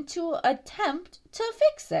permission to attempt to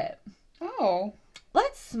fix it. Oh.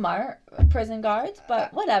 That's smart, prison guards,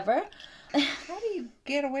 but whatever. How do you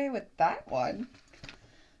get away with that one?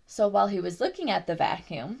 So while he was looking at the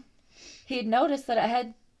vacuum, he'd noticed that it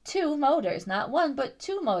had 2 motors, not one, but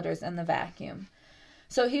 2 motors in the vacuum.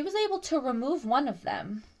 So he was able to remove one of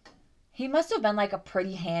them. He must have been, like, a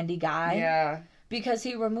pretty handy guy. Yeah. Because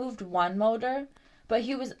he removed one motor, but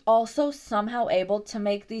he was also somehow able to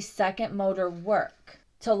make the second motor work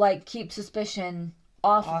to, like, keep suspicion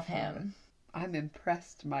off of him. I'm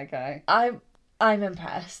impressed, my guy. I'm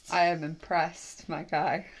impressed. I am impressed, my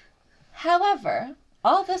guy. However,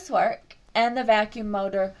 all this work and the vacuum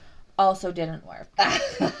motor also didn't work.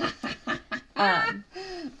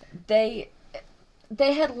 They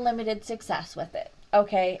had limited success with it.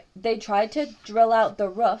 Okay, they tried to drill out the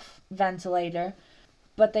roof ventilator,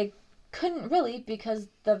 but they couldn't really because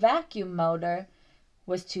the vacuum motor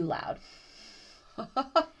was too loud.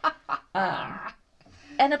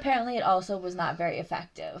 And apparently it also was not very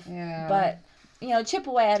effective. Yeah. But, you know, chip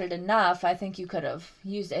away at it enough, I think you could have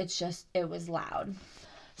used it. It's just, it was loud.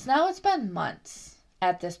 So now it's been months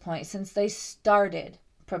at this point since they started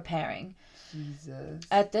preparing. Jesus.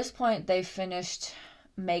 At this point, they finished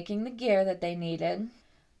making the gear that they needed.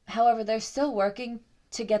 However, they're still working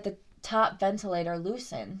to get the top ventilator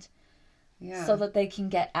loosened so that they can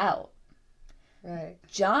get out. Right.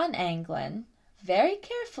 John Anglin, very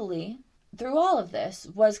carefully, through all of this,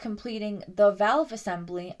 was completing the valve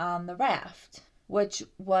assembly on the raft, which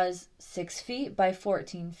was 6 feet by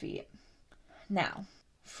 14 feet. Now,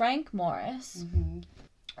 Frank Morris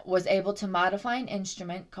was able to modify an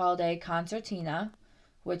instrument called a concertina,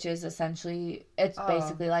 which is essentially, it's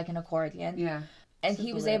basically like an accordion. Yeah. And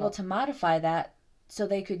he was able to modify that so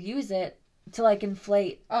they could use it to like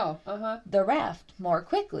inflate the raft more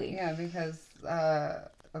quickly. Yeah, because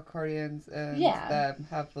accordions and them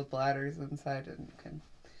have the bladders inside and can,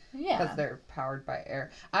 because they're powered by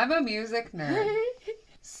air. I'm a music nerd.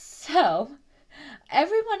 So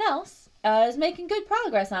everyone else is making good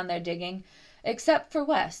progress on their digging, except for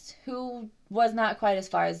West, who was not quite as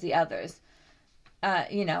far as the others.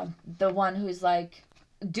 You know, the one who's like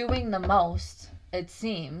doing the most, it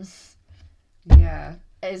seems. Yeah.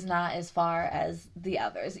 Is not as far as the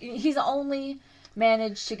others. He's only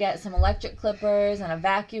managed to get some electric clippers and a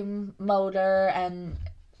vacuum motor, and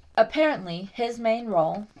apparently his main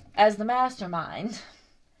role as the mastermind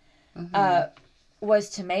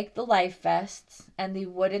was to make the life vests and the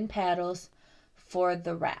wooden paddles for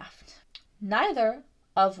the raft. Neither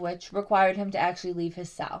of which required him to actually leave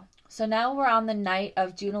his cell. So now we're on the night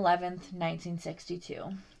of June 11th,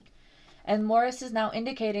 1962. And Morris is now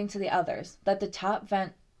indicating to the others that the top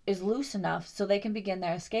vent is loose enough so they can begin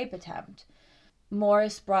their escape attempt.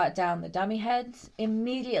 Morris brought down the dummy heads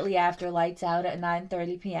immediately after lights out at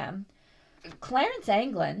 9:30 p.m. Clarence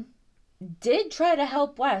Anglin did try to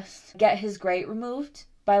help West get his grate removed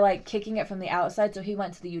by like kicking it from the outside, so he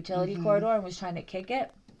went to the utility corridor and was trying to kick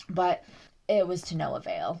it, but it was to no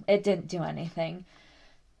avail. It didn't do anything.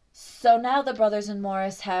 So now the brothers and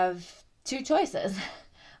Morris have two choices.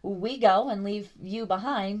 We go and leave you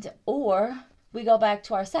behind, or we go back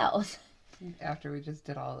to our cells. After we just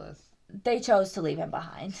did all this. They chose to leave him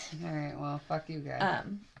behind. All right, well, fuck you guys.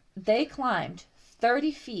 They climbed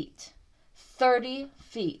 30 feet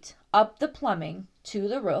up the plumbing to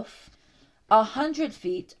the roof, 100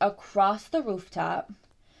 feet across the rooftop,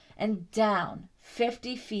 and down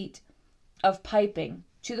 50 feet of piping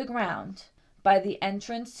to the ground by the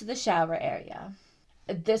entrance to the shower area.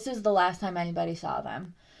 This is the last time anybody saw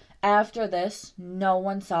them. After this, no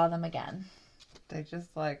one saw them again. They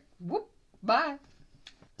just like, whoop, bye.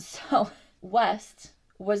 So, West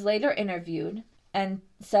was later interviewed and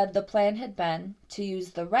said the plan had been to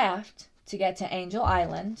use the raft to get to Angel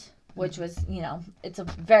Island, which was, you know, it's a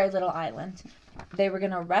very little island. They were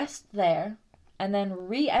going to rest there and then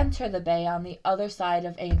re-enter the bay on the other side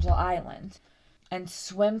of Angel Island and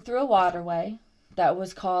swim through a waterway that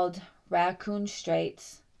was called Raccoon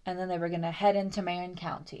Straits, and then they were going to head into Marin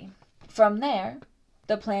County. From there,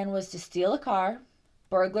 the plan was to steal a car,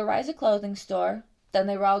 burglarize a clothing store, then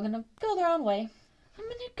they were all going to go their own way. I'm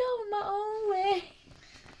going to go my own way.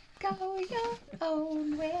 Go your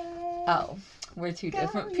own way. Oh, we're two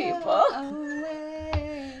different people. Own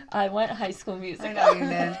way. I went High School Musical. I know you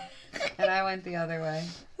did. And I went the other way.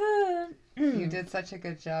 You did such a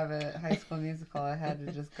good job at High School Musical, I had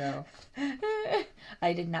to just go.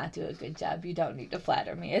 I did not do a good job. You don't need to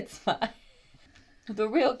flatter me. It's fine. The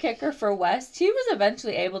real kicker for West, he was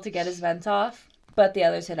eventually able to get his vent off, but the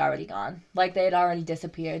others had already gone. Like, they had already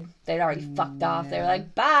disappeared. They'd already fucked off. They were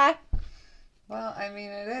like, bye. Well, I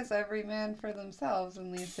mean, it is every man for themselves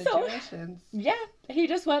in these situations. Yeah, he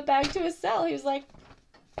just went back to his cell. He was like,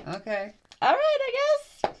 okay. All right, I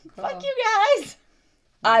guess. Cool. Fuck you guys.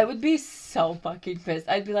 I would be so fucking pissed.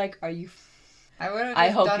 I'd be like, are you... I would have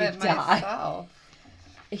just done it myself.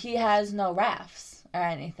 He has no rafts or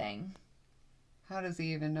anything. How does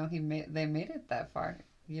he even know they made it that far?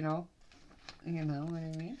 You know what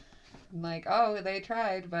I mean? Like, oh, they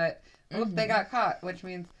tried, but they got caught, which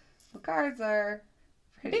means the guards are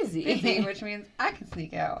busy, which means I can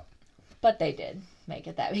sneak out. But they did make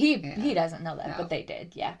it that. He doesn't know that, but they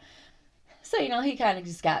did, yeah. So, he kind of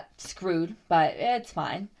just got screwed, but it's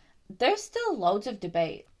fine. There's still loads of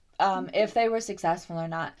debate if they were successful or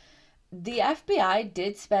not. The FBI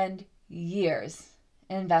did spend years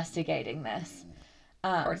investigating this.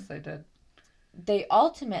 Of course they did. They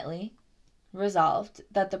ultimately resolved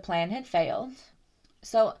that the plan had failed.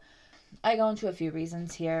 So, I go into a few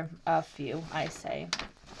reasons here. A few, I say.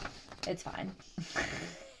 It's fine.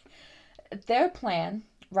 Their plan,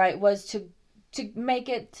 right, was to make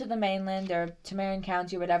it to the mainland or to Marin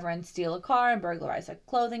County or whatever and steal a car and burglarize a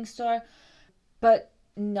clothing store. But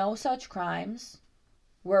no such crimes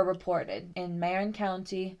were reported in Marin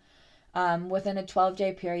County within a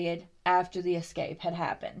 12-day period after the escape had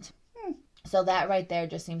happened. So that right there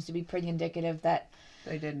just seems to be pretty indicative that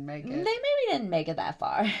they didn't make it. They maybe didn't make it that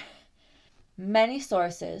far. Many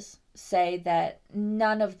sources say that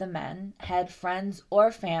none of the men had friends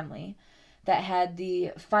or family that had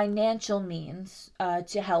the financial means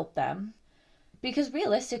to help them. Because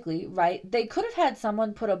realistically, right, they could have had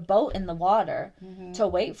someone put a boat in the water to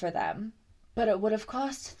wait for them, but it would have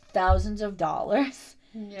cost thousands of dollars.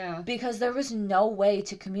 Yeah. Because there was no way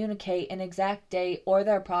to communicate an exact date or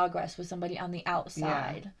their progress with somebody on the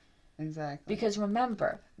outside. Exactly. Because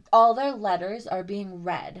remember, all their letters are being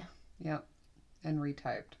read. Yep. And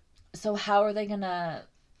retyped. So how are they going to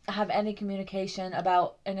have any communication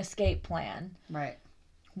about an escape plan? Right.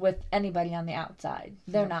 With anybody on the outside?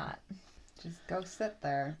 They're not. Just go sit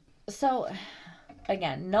there. So,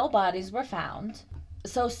 again, no bodies were found.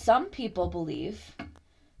 So some people believe,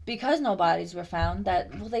 because no bodies were found,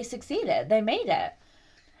 that, well, they succeeded. They made it.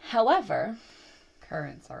 However,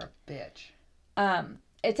 currents are a bitch.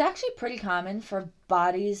 It's actually pretty common for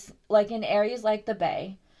bodies, like in areas like the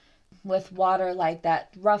bay, with water like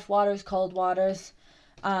that, rough waters, cold waters.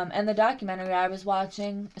 And the documentary I was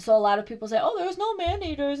watching, so a lot of people say, oh, there's no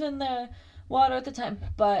man-eaters in the water at the time.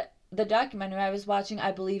 But the documentary I was watching,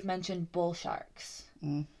 I believe, mentioned bull sharks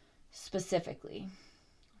specifically.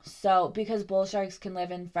 So, because bull sharks can live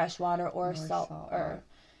in fresh water or salt.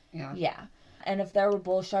 Yeah. And if there were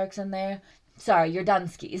bull sharks in there, sorry, you're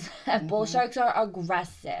Dunskies. Bull sharks are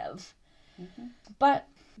aggressive. But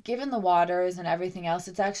given the waters and everything else,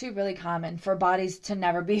 it's actually really common for bodies to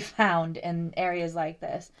never be found in areas like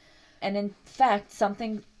this. And in fact,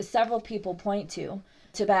 something several people point to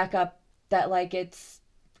back up that, like, it's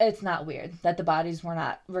not weird that the bodies were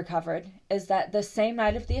not recovered, is that the same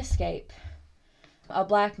night of the escape, a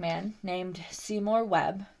black man named Seymour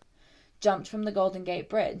Webb jumped from the Golden Gate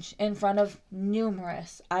Bridge in front of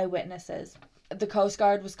numerous eyewitnesses. The Coast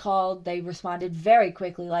Guard was called. They responded very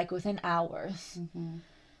quickly, like within hours.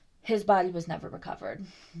 His body was never recovered.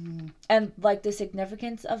 And, like, the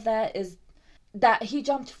significance of that is that he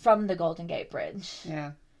jumped from the Golden Gate Bridge.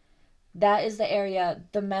 Yeah. That is the area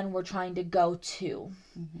the men were trying to go to.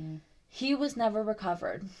 He was never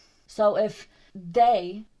recovered. So if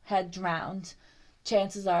they had drowned,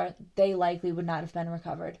 chances are they likely would not have been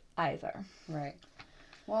recovered either. Right.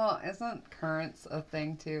 Well, isn't currents a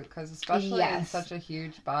thing too? Because especially in such a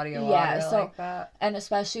huge body of water like that. And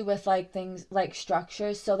especially with, like, things like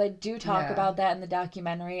structures. So they do talk about that in the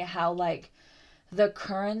documentary, how, like, the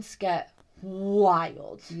currents get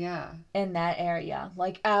wild. Yeah. In that area.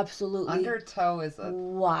 Like, absolutely. Undertow is a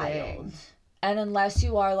wild. Thing. And unless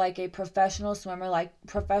you are, like, a professional swimmer, like,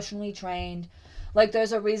 professionally trained, like,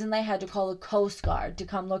 there's a reason they had to call the Coast Guard to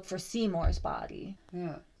come look for Seymour's body.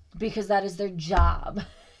 Yeah. Because that is their job.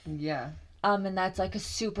 Yeah. And that's, like, a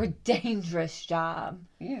super dangerous job.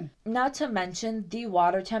 Yeah. Not to mention, the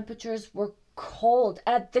water temperatures were cold.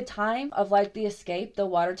 At the time of, like, the escape, the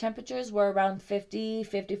water temperatures were around 50,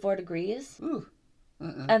 54 degrees. Ooh.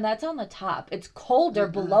 And that's on the top. It's colder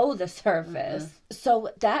below the surface. So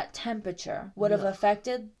that temperature would have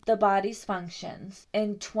affected the body's functions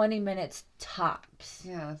in 20 minutes tops.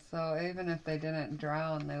 Yeah, so even if they didn't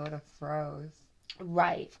drown, they would have froze.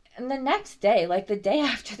 Right. And the next day, like the day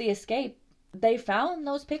after the escape, they found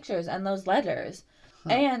those pictures and those letters.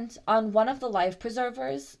 And on one of the life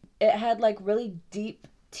preservers, it had, like, really deep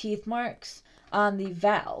teeth marks on the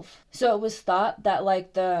valve. So it was thought that,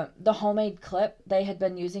 like, the homemade clip they had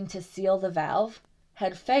been using to seal the valve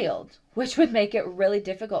had failed, which would make it really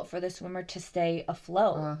difficult for the swimmer to stay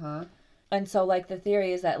afloat. And so, like, the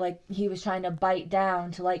theory is that, like, he was trying to bite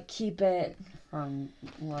down to, like, keep it from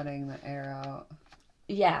letting the air out.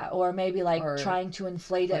 Yeah, or maybe, like, trying to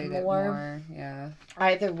inflate it more. Yeah.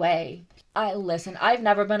 Either way. Listen, I've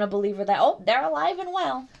never been a believer that, oh, they're alive and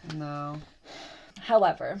well. No.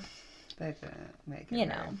 However, they didn't make it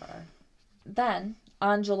very far. Then,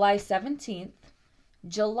 on July 17th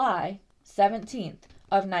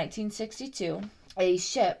of 1962, a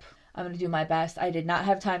ship, I'm going to do my best, I did not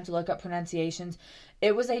have time to look up pronunciations,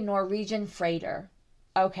 it was a Norwegian freighter,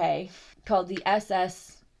 called the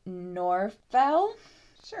SS Norfell.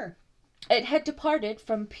 Sure. It had departed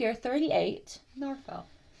from Pier 38. Norfell.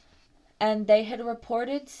 And they had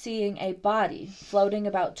reported seeing a body floating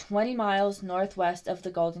about 20 miles northwest of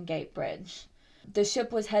the Golden Gate Bridge. The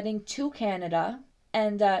ship was heading to Canada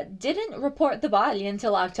and didn't report the body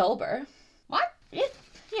until October. What?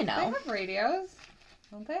 You know. They have radios,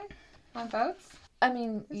 don't they? On boats? I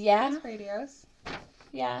mean, yeah. Radios.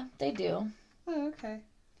 Yeah, they do. Oh, okay.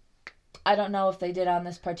 I don't know if they did on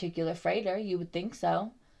this particular freighter. You would think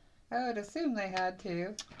so. I would assume they had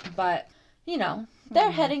to. But, you know,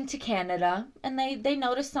 they're heading to Canada, and they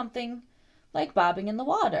notice something like bobbing in the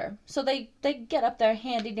water. So they get up their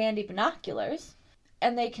handy-dandy binoculars,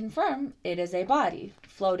 and they confirm it is a body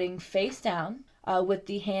floating face down with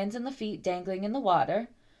the hands and the feet dangling in the water.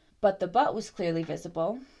 But the butt was clearly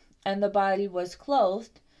visible, and the body was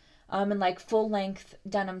clothed in, like, full-length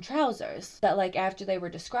denim trousers that, like, after they were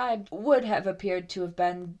described, would have appeared to have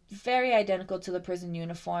been very identical to the prison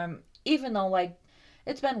uniform, even though, like,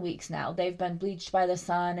 it's been weeks now. They've been bleached by the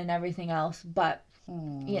sun and everything else, but,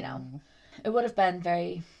 you know, it would have been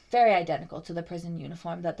very, very identical to the prison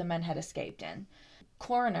uniform that the men had escaped in.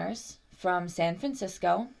 Coroners from San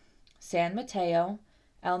Francisco, San Mateo,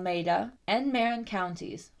 Alameda, and Marin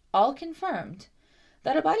counties all confirmed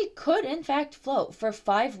that a body could in fact float for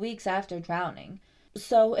 5 weeks after drowning.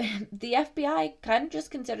 So the FBI kind of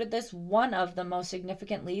just considered this one of the most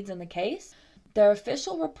significant leads in the case. Their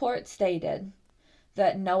official report stated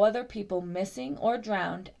that no other people missing or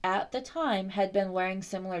drowned at the time had been wearing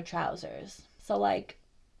similar trousers. So, like,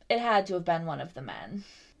 it had to have been one of the men,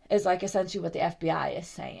 is, like, essentially what the FBI is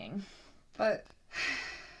saying. But,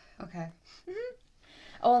 okay. Mm-hmm.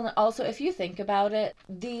 Oh, and also, if you think about it,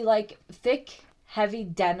 the, like, thick, heavy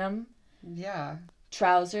denim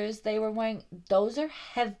trousers they were wearing, those are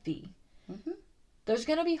heavy. Mm-hmm. Those are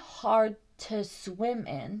going to be hard to swim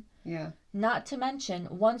in. Yeah. Not to mention,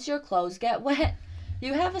 once your clothes get wet,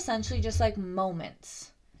 you have essentially just, like,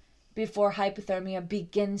 moments before hypothermia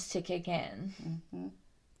begins to kick in. Mm-hmm.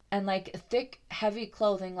 And, like, thick, heavy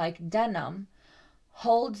clothing like denim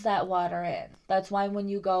holds that water in. That's why when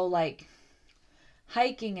you go, like,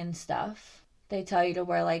 hiking and stuff, they tell you to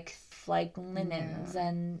wear, like linens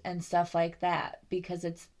and stuff like that, because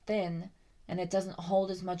it's thin and it doesn't hold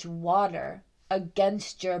as much water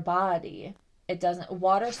against your body.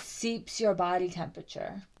 Water seeps your body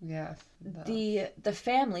temperature. Yes. The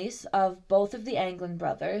families of both of the Anglin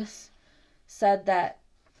brothers said that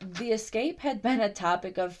the escape had been a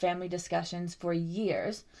topic of family discussions for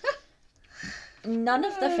years. None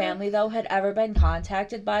of the family, though, had ever been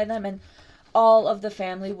contacted by them, and all of the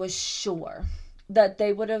family was sure that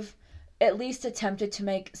they would have at least attempted to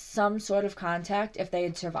make some sort of contact if they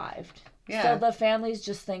had survived. Yeah. So the families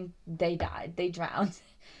just think they died. They drowned.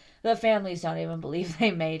 The families don't even believe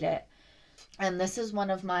they made it. And this is one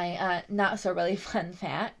of my not so really fun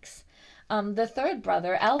facts. The third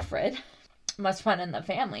brother, Alfred, must run in the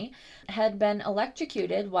family, had been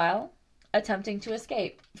electrocuted while attempting to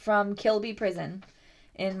escape from Kilby Prison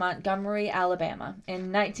in Montgomery, Alabama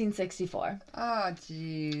in 1964. Oh,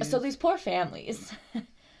 jeez. So these poor families.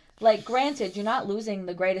 Like, granted, you're not losing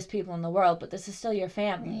the greatest people in the world, but this is still your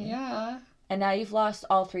family. Yeah. And now you've lost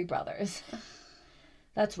all 3 brothers.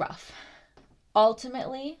 That's rough.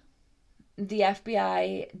 Ultimately, the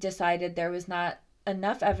FBI decided there was not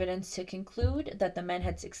enough evidence to conclude that the men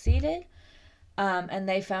had succeeded, and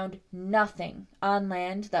they found nothing on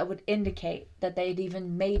land that would indicate that they'd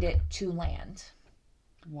even made it to land.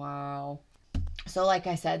 Wow. So, like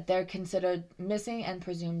I said, they're considered missing and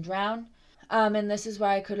presumed drowned. And this is where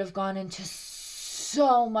I could have gone into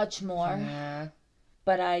so much more. Yeah.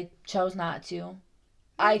 But I chose not to.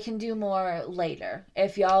 I can do more later.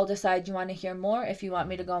 If y'all decide you want to hear more, if you want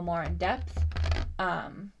me to go more in depth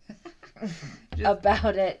about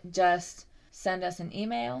it, just send us an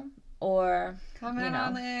email or comment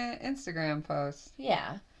on the Instagram post.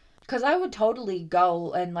 Yeah. Because I would totally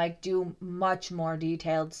go and, like, do much more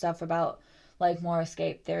detailed stuff about, like, more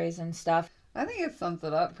escape theories and stuff. I think it sums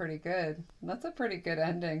it up pretty good. That's a pretty good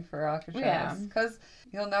ending for Alcatraz. Because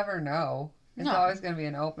you'll never know. It's always going to be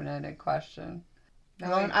an open-ended question.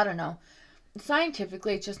 Well, I don't know.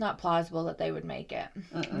 Scientifically, it's just not plausible that they would make it.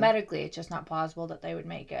 Medically, it's just not plausible that they would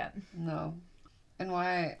make it. No. And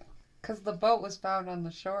why? Because the boat was found on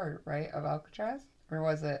the shore, right, of Alcatraz? Or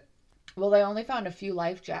was it? Well, they only found a few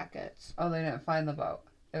life jackets. Oh, they didn't find the boat.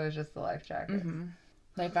 It was just the life jackets. Mm-hmm.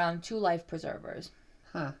 They found 2 life preservers.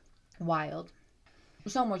 Huh. Wild.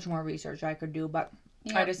 So much more research I could do, but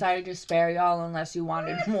I decided to spare y'all unless you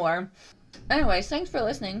wanted more. Anyways, thanks for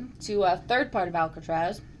listening to a third part of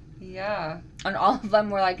Alcatraz. Yeah. And all of them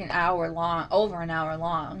were like an hour long, over an hour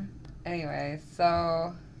long. Anyway,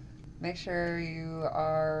 so make sure you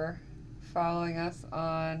are following us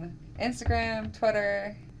on Instagram,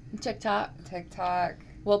 Twitter, TikTok.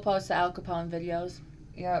 We'll post the Al Capone videos.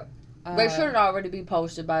 Yep. They should already be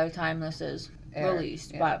posted by the time this is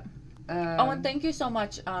released, but... and thank you so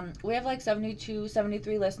much. We have like 72,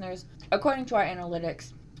 73 listeners, according to our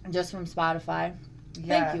analytics, just from Spotify.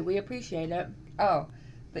 Yeah. Thank you. We appreciate it. Oh,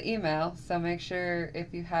 the email. So make sure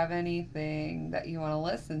if you have anything that you want to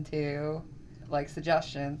listen to, like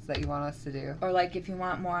suggestions that you want us to do. Or like if you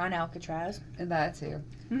want more on Alcatraz. And that too.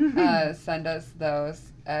 Send us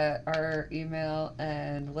those at our email,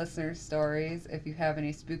 and listener stories. If you have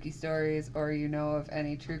any spooky stories or you know of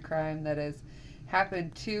any true crime that has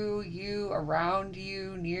happened to you, around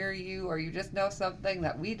you, near you, or you just know something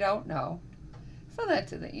that we don't know, send that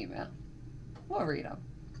to the email. We'll read them.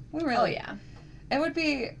 We really. Oh yeah. It would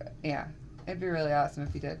be it'd be really awesome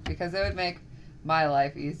if you did, because it would make my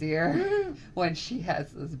life easier when she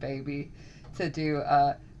has this baby to do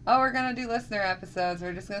oh, we're going to do listener episodes.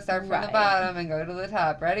 We're just going to start from the bottom and go to the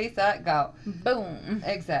top. Ready, set, go. Boom.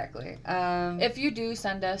 Exactly. If you do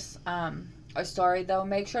send us a story, though,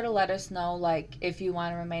 make sure to let us know, like, if you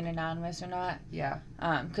want to remain anonymous or not. Yeah.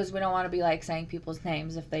 Because we don't want to be, like, saying people's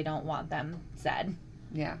names if they don't want them said.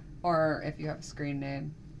 Yeah. Or if you have a screen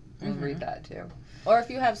name, we'll read that, too. Or if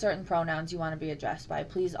you have certain pronouns you want to be addressed by,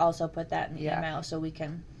 please also put that in the email so we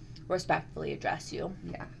can respectfully address you.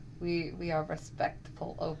 Yeah. We are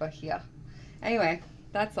respectful over here. Anyway,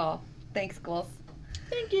 that's all. Thanks, schools.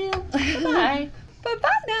 Thank you. Bye-bye. Bye-bye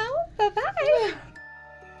now. Bye-bye.